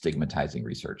potentially stigmatizing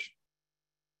research.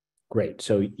 Great.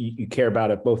 So you care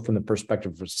about it both from the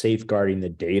perspective of safeguarding the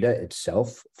data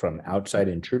itself from outside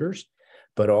intruders,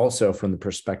 but also from the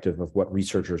perspective of what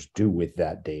researchers do with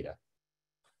that data.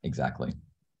 Exactly.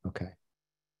 Okay.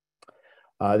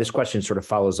 This question sort of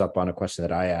follows up on a question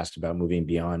that I asked about moving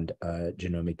beyond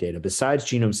genomic data. Besides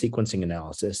genome sequencing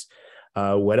analysis,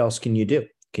 what else can you do?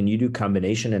 Can you do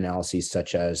combination analyses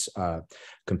such as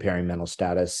comparing mental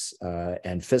status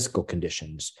and physical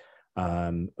conditions?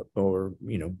 Or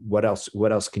what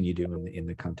else can you do in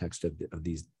the context of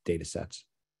these data sets?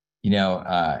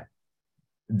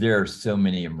 There are so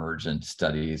many emergent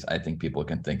studies I think people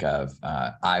can think of.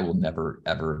 I will never,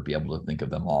 ever be able to think of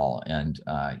them all. And,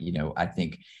 I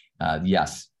think,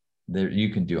 yes, you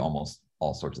can do almost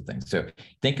all sorts of things. So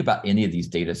think about any of these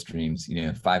data streams,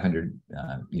 500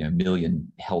 million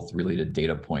health-related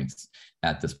data points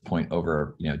at this point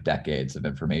over, decades of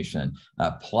information,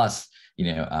 plus,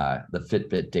 the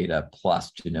Fitbit data,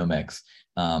 plus genomics,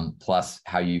 plus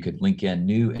how you could link in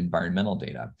new environmental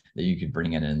data that you could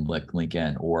bring in and link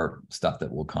in, or stuff that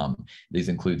will come. These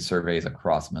include surveys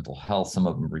across mental health, some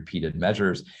of them repeated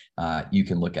measures. You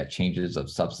can look at changes of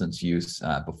substance use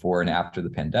before and after the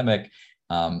pandemic.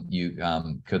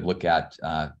 You could look at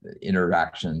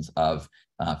interactions of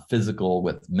physical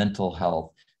with mental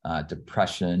health,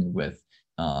 depression with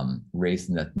race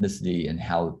and ethnicity, and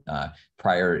how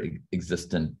prior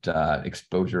existent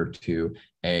exposure to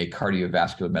a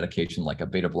cardiovascular medication like a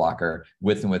beta blocker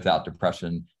with and without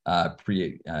depression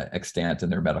extant in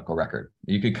their medical record.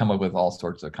 You could come up with all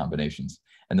sorts of combinations.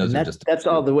 And those are just— That's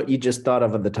all what you just thought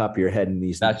of on the top of your head in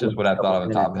these— That's just what I thought on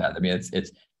the top of the head. I mean,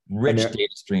 it's rich data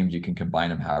streams. You can combine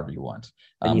them however you want.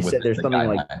 And you said there's something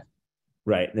like—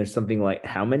 Right. There's something like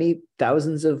how many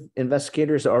thousands of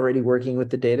investigators already working with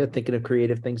the data, thinking of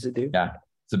creative things to do? Yeah,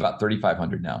 it's about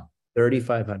 3,500 now.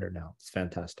 3,500 now. It's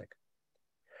fantastic.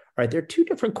 All right. There are two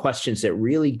different questions that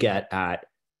really get at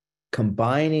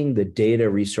combining the data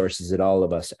resources that all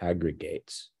of us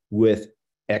aggregates with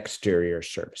exterior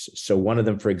services. So one of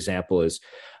them, for example, is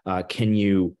are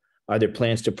there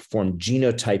plans to perform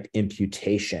genotype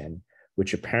imputation,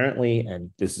 which apparently,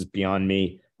 and this is beyond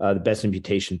me, the best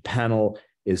imputation panel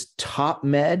is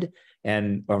TopMed,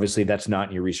 and obviously that's not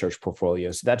in your research portfolio.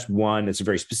 So that's one. It's a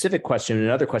very specific question. And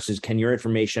another question is, can your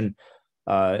information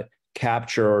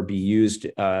capture or be used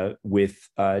with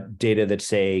data that,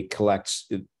 say, collects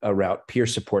around peer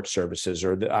support services?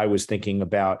 Or I was thinking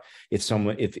about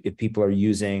if people are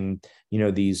using,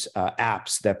 these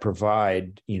apps that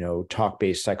provide,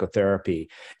 talk-based psychotherapy.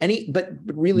 But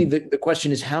really the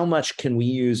question is, how much can we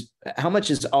use? How much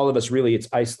is all of us really? It's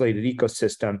isolated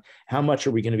ecosystem. How much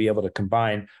are we going to be able to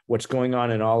combine what's going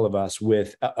on in all of us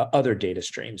with other data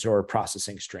streams or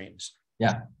processing streams?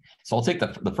 Yeah. So I'll take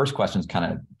the first question is kind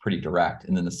of pretty direct,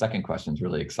 and then the second question is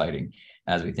really exciting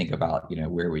as we think about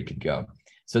where we could go.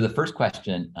 So the first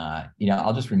question,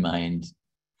 I'll just remind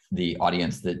the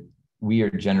audience that we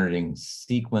are generating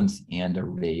sequence and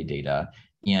array data,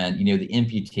 and the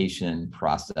imputation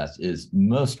process is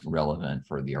most relevant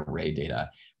for the array data.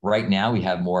 Right now, we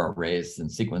have more arrays than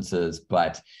sequences,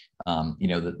 but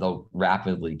they'll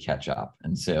rapidly catch up.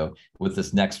 And so with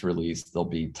this next release, they'll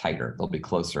be tighter, they'll be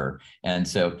closer. And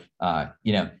so,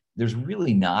 there's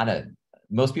really not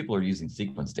most people are using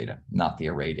sequence data, not the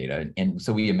array data. And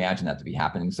so we imagine that to be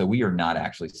happening. So we are not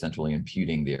actually centrally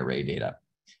imputing the array data.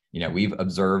 We've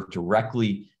observed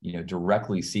directly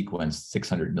sequenced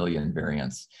 600 million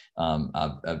variants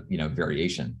of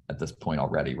variation at this point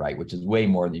already, right? Which is way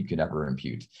more than you could ever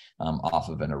impute off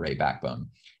of an array backbone.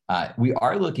 We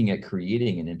are looking at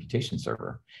creating an imputation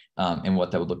server and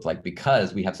what that would look like,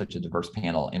 because we have such a diverse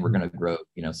panel and we're going to grow,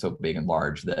 so big and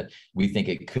large that we think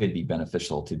it could be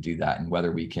beneficial to do that. And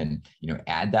whether we can,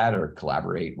 add that or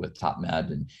collaborate with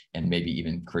TopMed and maybe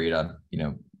even create a,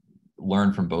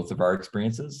 learn from both of our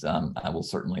experiences, I will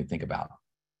certainly think about.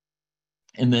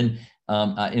 And then,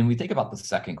 and we think about the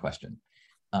second question.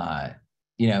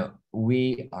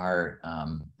 We are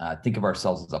think of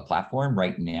ourselves as a platform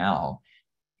right now.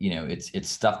 It's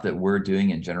stuff that we're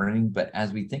doing and generating, but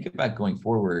as we think about going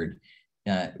forward,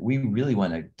 we really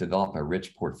want to develop a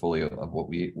rich portfolio of what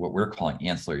we're calling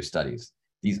ancillary studies.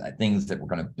 These things that we're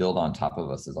going to build on top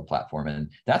of us as a platform.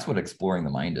 And that's what Exploring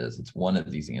the Mind is. It's one of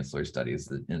these ancillary studies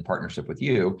that, in partnership with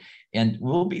you. And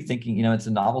we'll be thinking, it's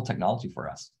a novel technology for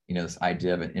us, this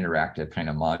idea of an interactive kind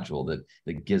of module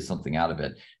that gives something out of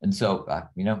it. And so, I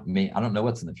don't know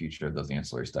what's in the future of those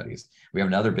ancillary studies. We have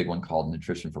another big one called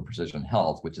Nutrition for Precision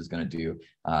Health, which is going to do,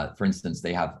 for instance,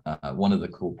 they have one of the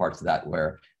cool parts of that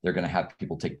where they're going to have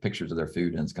people take pictures of their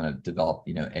food, and it's going to develop,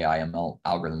 AI ML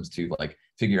algorithms to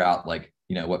figure out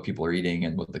what people are eating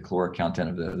and what the caloric content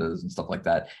of it is and stuff like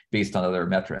that, based on other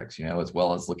metrics, as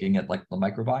well as looking at the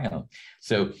microbiome.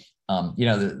 So,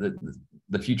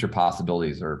 the future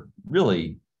possibilities are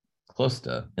really close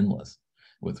to endless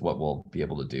with what we'll be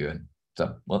able to do. And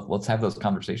so let's have those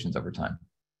conversations over time.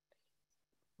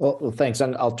 Well, thanks.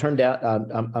 I'll turn down.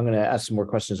 I'm going to ask some more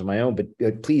questions of my own, but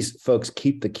please, folks,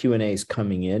 keep the Q&As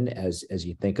coming in as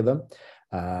you think of them.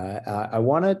 I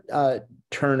want to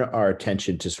turn our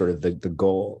attention to sort of the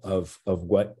goal of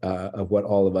what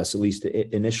all of us, at least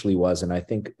it initially was, and I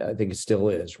think it still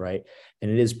is, right? And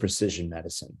it is precision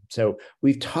medicine. So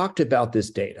we've talked about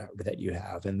this data that you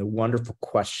have and the wonderful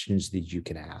questions that you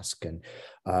can ask, and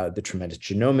the tremendous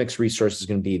genomics resource is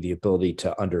going to be the ability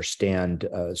to understand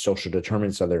social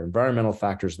determinants, other environmental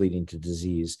factors leading to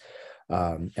disease.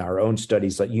 Our own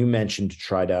studies that you mentioned to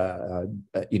try to,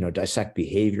 dissect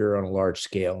behavior on a large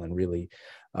scale and really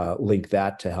link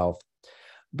that to health.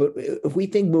 But if we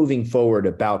think moving forward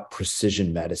about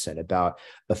precision medicine, about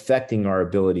affecting our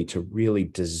ability to really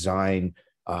design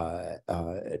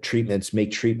treatments,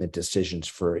 make treatment decisions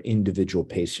for individual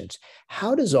patients,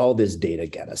 how does all this data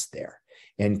get us there?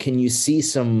 And can you see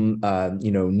some,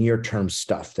 near-term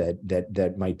stuff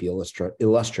that might be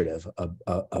illustrative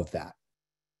of that?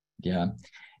 Yeah.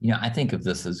 I think of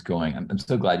this as going, I'm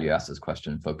so glad you asked this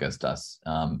question and focused us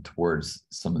towards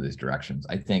some of these directions.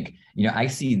 I think, I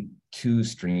see two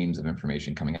streams of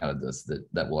information coming out of this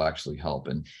that will actually help.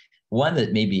 And one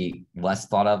that may be less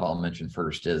thought of, I'll mention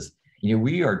first, is,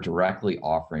 we are directly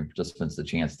offering participants the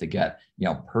chance to get,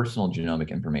 personal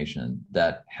genomic information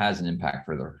that has an impact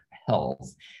for their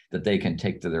health that they can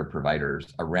take to their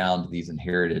providers around these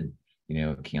inherited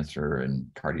cancer and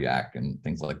cardiac and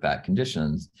things like that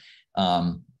conditions,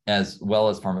 as well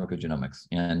as pharmacogenomics.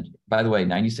 And by the way,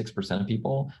 96% of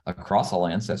people across all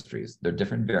ancestries, there are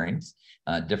different variants,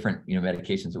 different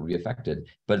medications that will be affected,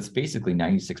 but it's basically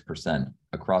 96%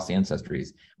 across ancestries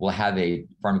will have a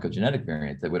pharmacogenetic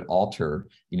variant that would alter,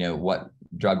 what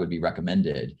drug would be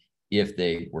recommended if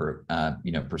they were,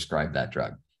 prescribed that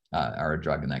drug or a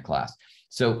drug in that class.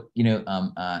 So,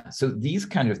 so these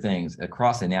kind of things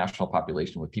across a national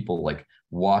population with people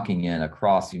walking in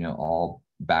across, all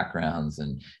backgrounds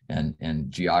and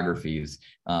geographies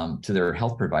to their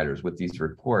health providers with these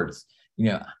reports,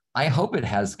 I hope it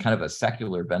has kind of a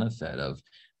secular benefit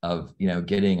of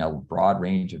getting a broad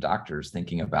range of doctors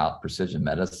thinking about precision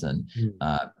medicine,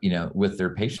 with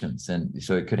their patients. And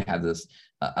so it could have this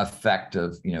effect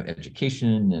of,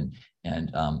 education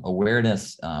and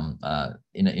awareness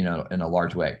in a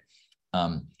large way.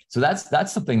 So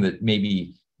that's something that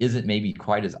maybe isn't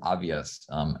quite as obvious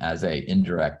as a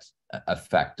indirect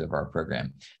effect of our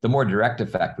program. The more direct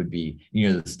effect would be,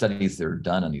 the studies that are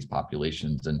done on these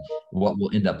populations and what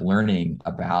we'll end up learning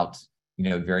about,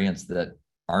 variants that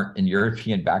aren't in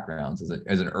European backgrounds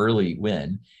as an early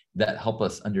win that help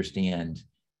us understand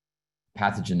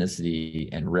pathogenicity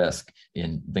and risk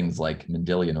in things like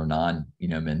Mendelian or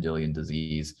non-Mendelian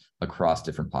disease across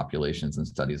different populations and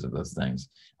studies of those things.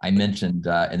 I mentioned,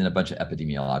 and then a bunch of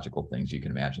epidemiological things you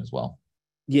can imagine as well.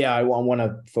 Yeah, I want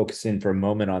to focus in for a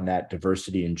moment on that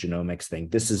diversity and genomics thing.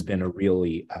 This has been a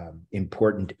really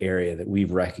important area that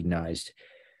we've recognized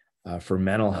for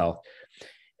mental health.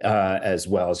 as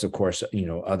well as, of course,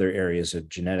 other areas of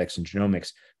genetics and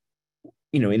genomics.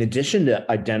 In addition to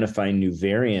identifying new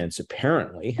variants,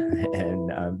 apparently,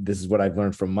 and this is what I've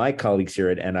learned from my colleagues here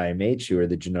at NIMH, who are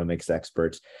the genomics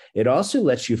experts, it also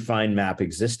lets you find map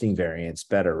existing variants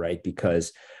better, right?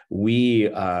 Because we,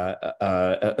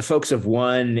 folks of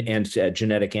one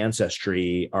genetic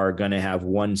ancestry are going to have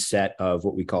one set of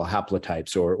what we call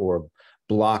haplotypes or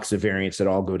blocks of variants that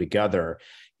all go together.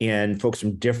 And folks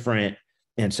from different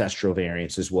ancestral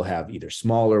variances will have either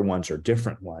smaller ones or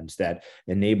different ones that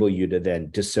enable you to then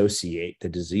dissociate the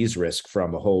disease risk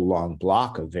from a whole long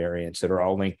block of variants that are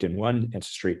all linked in one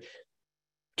ancestry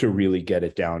to really get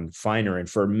it down finer. And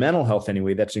for mental health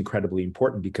anyway, that's incredibly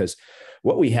important, because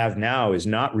what we have now is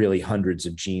not really hundreds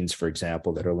of genes, for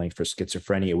example, that are linked for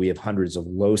schizophrenia. We have hundreds of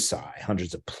loci,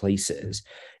 hundreds of places,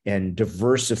 and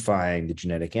diversifying the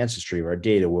genetic ancestry of our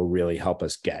data will really help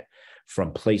us get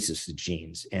from places to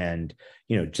genes. And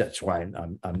that's why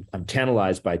I'm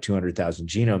tantalized by 200,000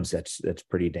 genomes. That's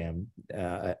pretty damn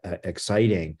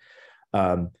exciting.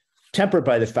 Tempered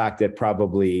by the fact that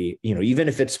probably, even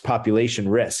if it's population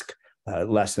risk,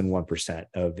 less than 1%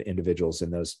 of individuals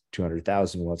in those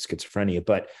 200,000 will have schizophrenia.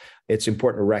 But it's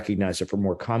important to recognize that for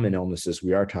more common illnesses,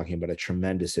 we are talking about a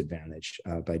tremendous advantage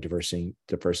by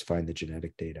diversifying the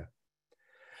genetic data.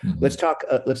 Mm-hmm.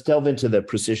 Let's delve into the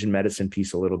precision medicine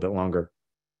piece a little bit longer.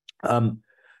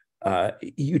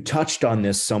 You touched on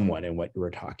this somewhat in what you were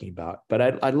talking about, but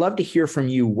I'd love to hear from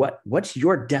you. What's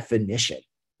your definition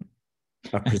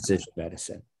of precision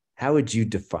medicine? How would you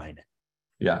define it?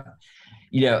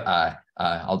 Yeah,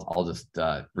 I'll just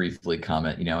briefly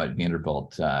comment. At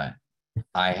Vanderbilt,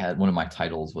 I had one of my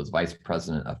titles was vice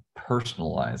president of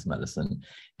personalized medicine,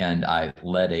 and I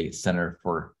led a center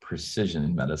for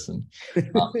precision medicine.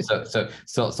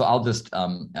 So I'll just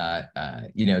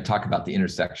talk about the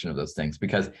intersection of those things,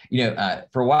 because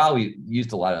for a while we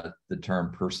used a lot of the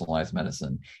term personalized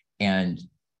medicine, and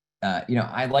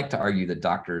I like to argue that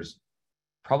doctors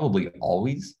probably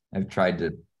always have tried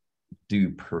to do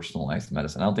personalized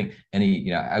medicine. I don't think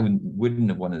I wouldn't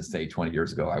have wanted to say 20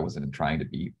 years ago I wasn't trying to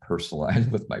be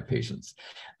personalized with my patients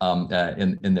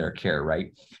in their care,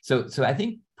 right? So I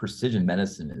think precision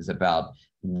medicine is about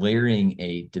layering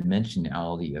a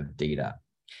dimensionality of data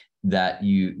that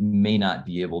you may not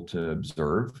be able to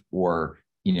observe or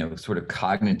sort of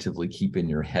cognitively keep in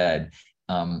your head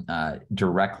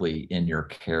directly in your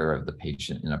care of the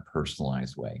patient in a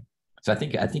personalized way. So I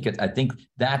think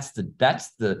that's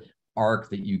the arc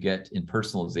that you get in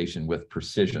personalization with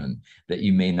precision that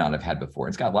you may not have had before.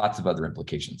 It's got lots of other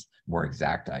implications, more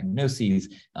exact diagnoses,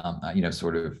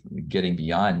 sort of getting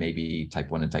beyond maybe type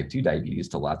 1 and type 2 diabetes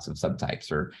to lots of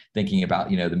subtypes, or thinking about,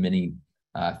 the many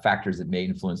factors that may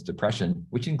influence depression,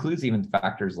 which includes even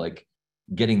factors like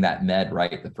getting that med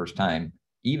right the first time,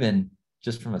 even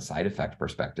just from a side effect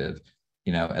perspective,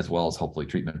 as well as hopefully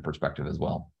treatment perspective as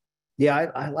well. Yeah,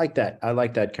 I like that. I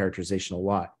like that characterization a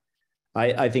lot.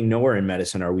 I think nowhere in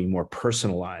medicine are we more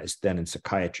personalized than in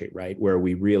psychiatry, right? Where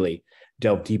we really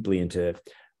delve deeply into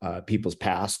people's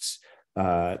pasts,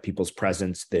 people's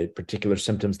presents, the particular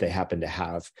symptoms they happen to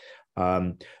have.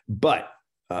 But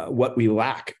what we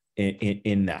lack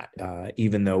in that,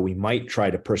 even though we might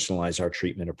try to personalize our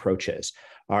treatment approaches,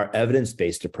 are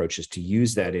evidence-based approaches to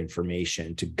use that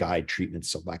information to guide treatment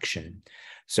selection.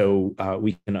 So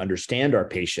we can understand our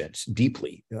patients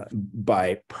deeply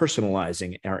by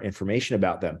personalizing our information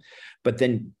about them, but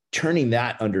then turning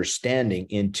that understanding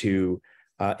into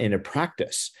a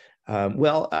practice.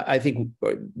 I think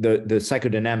the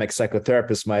psychodynamic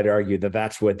psychotherapists might argue that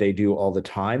that's what they do all the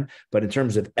time. But in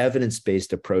terms of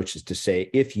evidence-based approaches to say,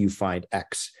 if you find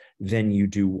X, then you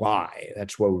do Y.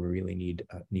 That's where we really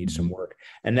need some work.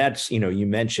 And that's, you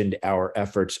mentioned our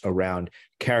efforts around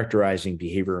characterizing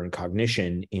behavior and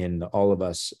cognition in all of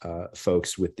us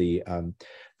folks with the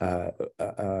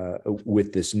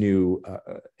with this new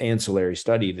ancillary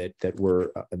study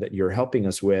that you're helping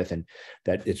us with, and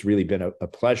that it's really been a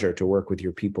pleasure to work with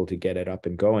your people to get it up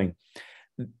and going.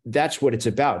 That's what it's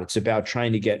about. It's about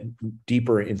trying to get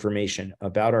deeper information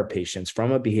about our patients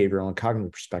from a behavioral and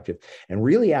cognitive perspective, and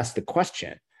really ask the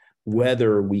question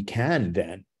whether we can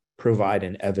then provide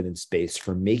an evidence base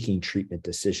for making treatment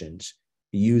decisions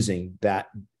using that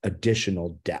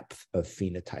additional depth of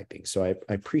phenotyping. So I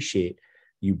appreciate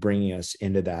you bringing us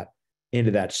into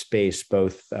that space,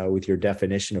 both with your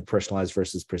definition of personalized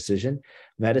versus precision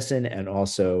medicine, and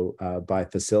also by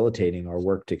facilitating our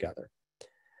work together.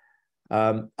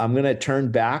 I'm going to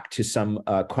turn back to some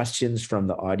questions from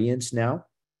the audience now.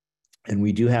 And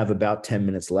we do have about 10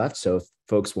 minutes left. So if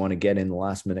folks want to get in the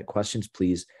last minute questions,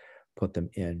 please put them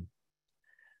in.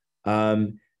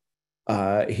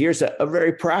 Here's a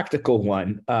very practical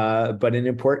one, but an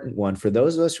important one for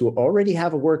those of us who already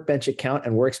have a Workbench account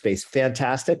and workspace.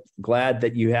 Fantastic. Glad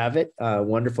that you have it.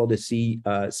 Wonderful to see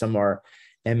some of our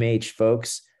MH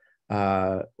folks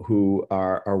who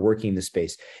are working the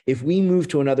space. If we move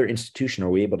to another institution, are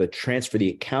we able to transfer the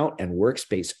account and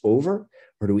workspace over,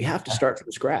 or do we have to start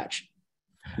from scratch?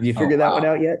 Have you figured that one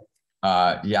out yet?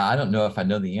 Yeah, I don't know if I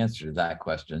know the answer to that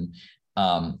question.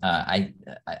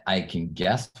 I can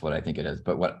guess what I think it is,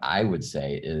 but what I would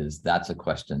say is that's a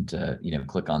question to,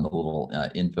 click on the little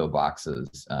info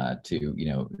boxes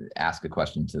to, ask a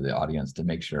question to the audience to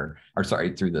make sure, or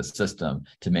sorry, through the system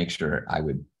to make sure I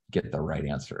would get the right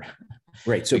answer.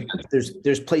 Right. So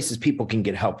there's places people can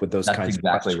get help with those kinds of questions.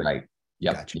 That's exactly right.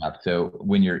 Yep. Gotcha. Yep. So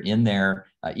when you're in there,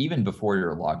 even before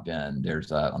you're logged in,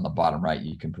 there's on the bottom right,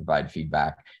 you can provide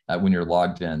feedback. When you're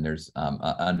logged in, there's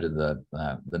under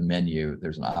the menu,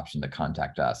 there's an option to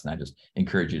contact us. And I just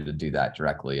encourage you to do that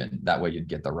directly. And that way you'd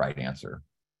get the right answer.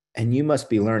 And you must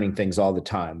be learning things all the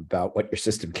time about what your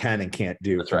system can and can't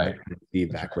do. That's right.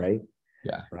 Feedback, right?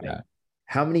 Yeah. Right. Yeah.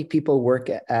 How many people work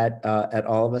at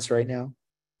all of us right now?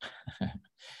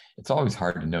 It's always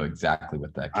hard to know exactly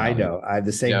what that. I know. I have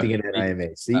the same thing in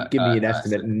NIMA. So you give me an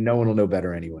estimate, and no one will know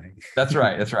better anyway. That's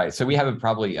right. That's right. So we have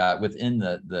probably within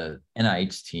the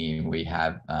NIH team, we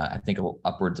have I think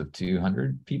upwards of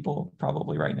 200 people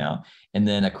probably right now, and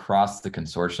then across the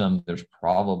consortium, there's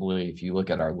probably, if you look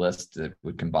at our list that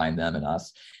would combine them and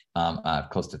us,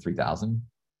 close to 3,000.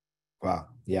 Wow.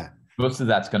 Yeah. Most of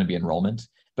that's going to be enrollment.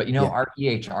 But, our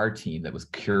EHR team that was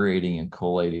curating and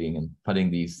collating and putting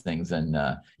these things in,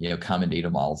 common data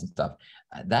models and stuff,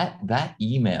 that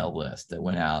email list that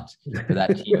went out for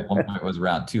that team at one point was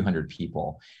around 200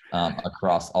 people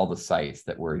across all the sites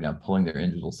that were, pulling their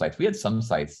individual sites. We had some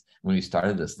sites when we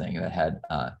started this thing that had,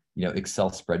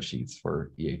 Excel spreadsheets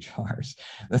for EHRs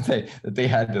that they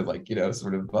had to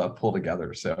sort of pull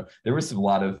together. So there was a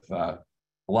lot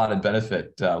of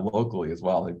benefit locally as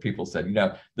well. Like people said,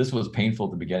 this was painful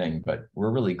at the beginning, but we're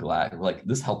really glad.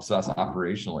 This helps us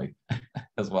operationally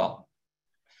as well.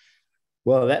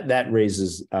 Well, that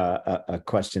raises a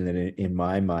question that in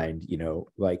my mind, you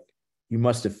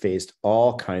must have faced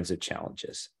all kinds of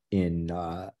challenges in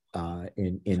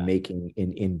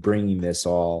bringing this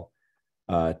all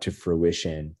to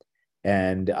fruition.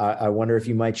 And I wonder if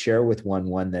you might share with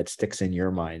one that sticks in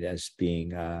your mind as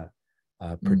being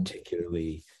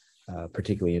particularly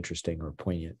interesting or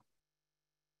poignant.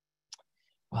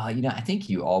 Well, I think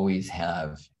you always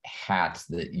have hats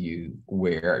that you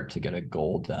wear to get a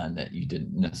goal done that you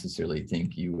didn't necessarily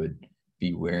think you would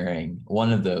be wearing.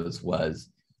 One of those was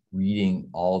reading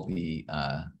all the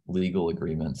legal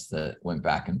agreements that went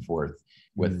back and forth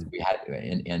with we had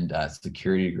and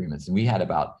security agreements, and we had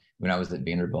about, when I was at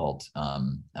Vanderbilt,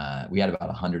 we had about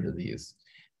 100 of these.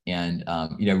 And,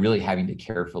 really having to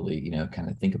carefully, kind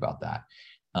of think about that.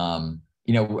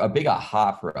 A big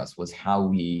aha for us was how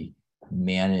we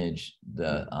manage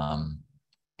the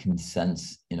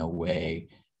consents in a way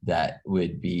that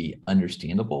would be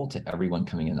understandable to everyone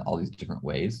coming in all these different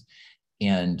ways.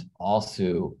 And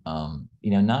also,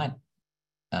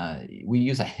 we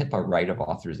use a HIPAA right of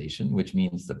authorization, which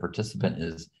means the participant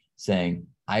is saying,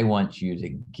 I want you to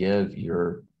give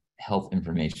your health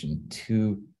information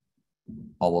to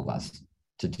all of us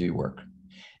to do work.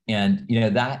 And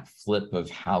that flip of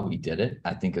how we did it,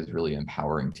 I think, is really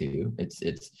empowering too. It's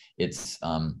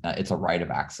a right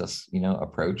of access,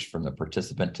 approach from the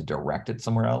participant to direct it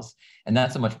somewhere else, and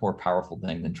that's a much more powerful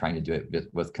thing than trying to do it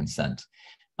with consent.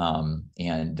 So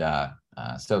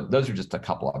those are just a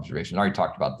couple observations. I already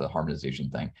talked about the harmonization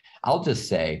thing. I'll just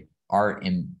say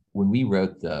when we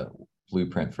wrote the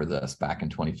blueprint for this back in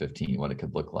 2015, what it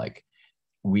could look like,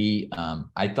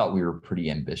 I thought we were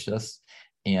pretty ambitious,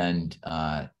 and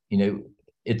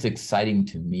it's exciting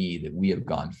to me that we have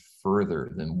gone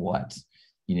further than what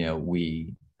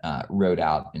we wrote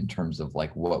out in terms of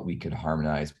what we could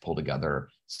harmonize, pull together,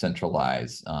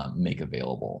 centralize, make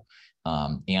available,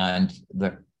 and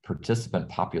the participant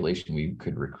population we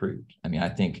could recruit. I mean, I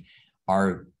think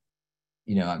I'm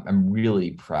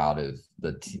really proud of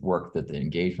the work that the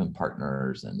engagement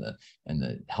partners and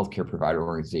the healthcare provider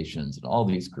organizations and all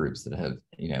these groups that have,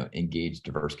 engaged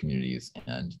diverse communities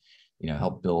and,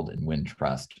 help build and win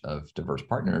trust of diverse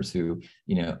partners who,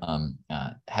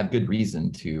 have good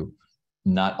reason to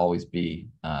not always be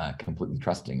completely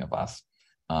trusting of us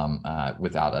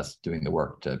without us doing the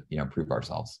work to, prove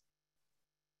ourselves.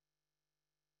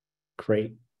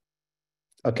 Great.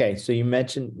 Okay, so you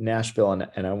mentioned Nashville,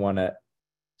 and I want to.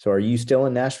 So are you still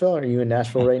in Nashville? Are you in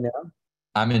Nashville right now?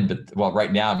 well,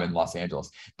 right now I'm in Los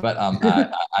Angeles, but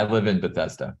I live in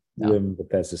Bethesda now. You live in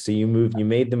Bethesda. So you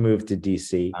made the move to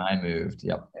DC. I moved.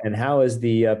 Yep. And how has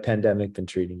the pandemic been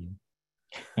treating you?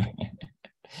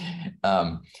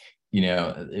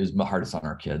 It was the hardest on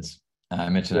our kids. I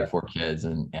mentioned I have 4 kids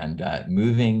and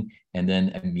moving and then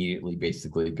immediately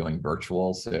basically going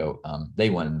virtual. So they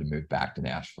wanted to move back to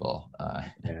Nashville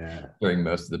during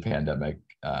most of the pandemic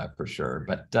for sure.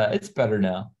 But it's better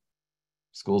now.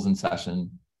 School's in session,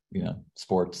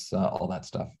 sports, all that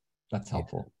stuff. That's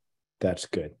helpful. That's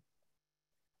good.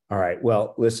 All right.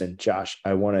 Well, listen, Josh,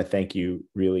 I want to thank you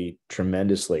really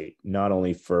tremendously, not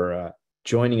only for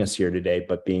joining us here today,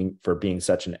 but for being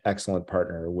such an excellent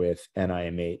partner with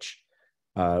NIMH.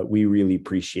 We really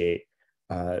appreciate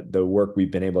the work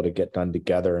we've been able to get done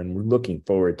together, and we're looking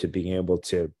forward to being able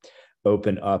to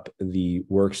open up the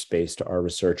workspace to our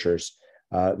researchers.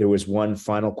 There was one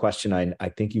final question. I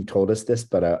think you've told us this,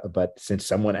 but since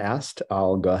someone asked,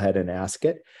 I'll go ahead and ask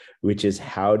it, which is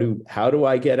how do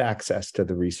I get access to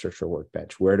the researcher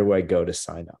workbench? Where do I go to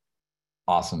sign up?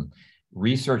 Awesome.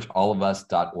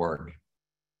 Researchallofus.org.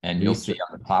 And you'll see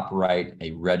on the top right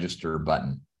a register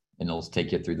button, and it'll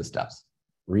take you through the steps.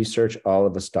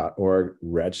 Researchallofus.org,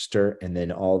 register, and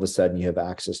then all of a sudden you have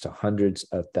access to hundreds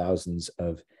of thousands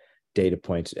of data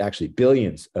points, actually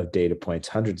billions of data points,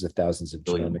 hundreds of thousands of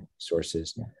genomic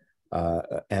resources.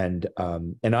 And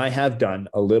I have done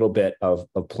a little bit of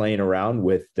playing around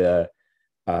with the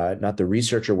not the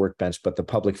researcher workbench, but the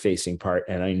public facing part.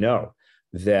 And I know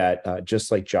that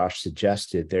just like Josh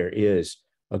suggested, there is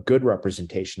a good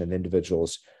representation of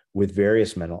individuals with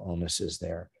various mental illnesses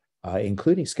there,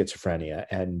 including schizophrenia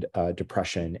and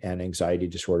depression and anxiety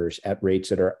disorders at rates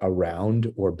that are around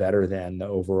or better than the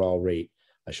overall rate.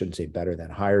 I shouldn't say better than,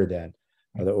 higher than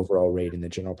the overall rate in the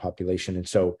general population. And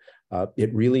so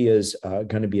it really is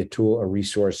going to be a tool, a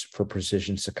resource for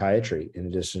precision psychiatry in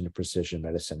addition to precision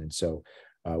medicine. And so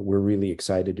we're really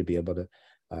excited to be able to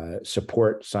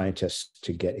support scientists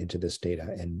to get into this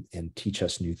data and teach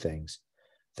us new things.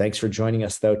 Thanks for joining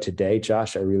us, though, today,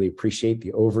 Josh. I really appreciate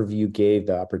the overview you gave,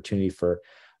 the opportunity for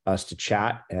us to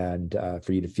chat and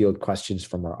for you to field questions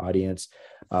from our audience.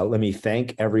 Let me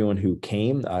thank everyone who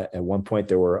came. At one point,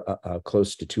 there were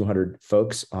close to 200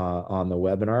 folks on the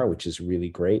webinar, which is really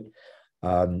great.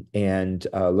 And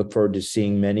look forward to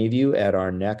seeing many of you at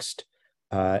our next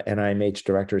NIMH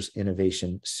Directors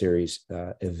Innovation Series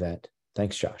event.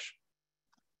 Thanks, Josh.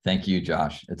 Thank you,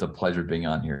 Josh. It's a pleasure being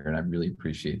on here, and I really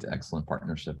appreciate the excellent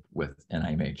partnership with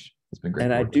NIMH. It's been great.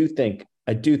 And I do think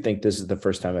this is the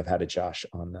first time I've had a Josh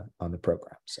on the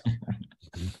program. So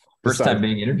first time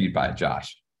being interviewed by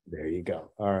Josh. There you go.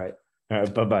 All right.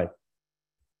 Bye-bye.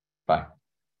 Bye.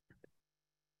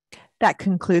 That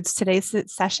concludes today's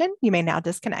session. You may now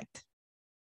disconnect.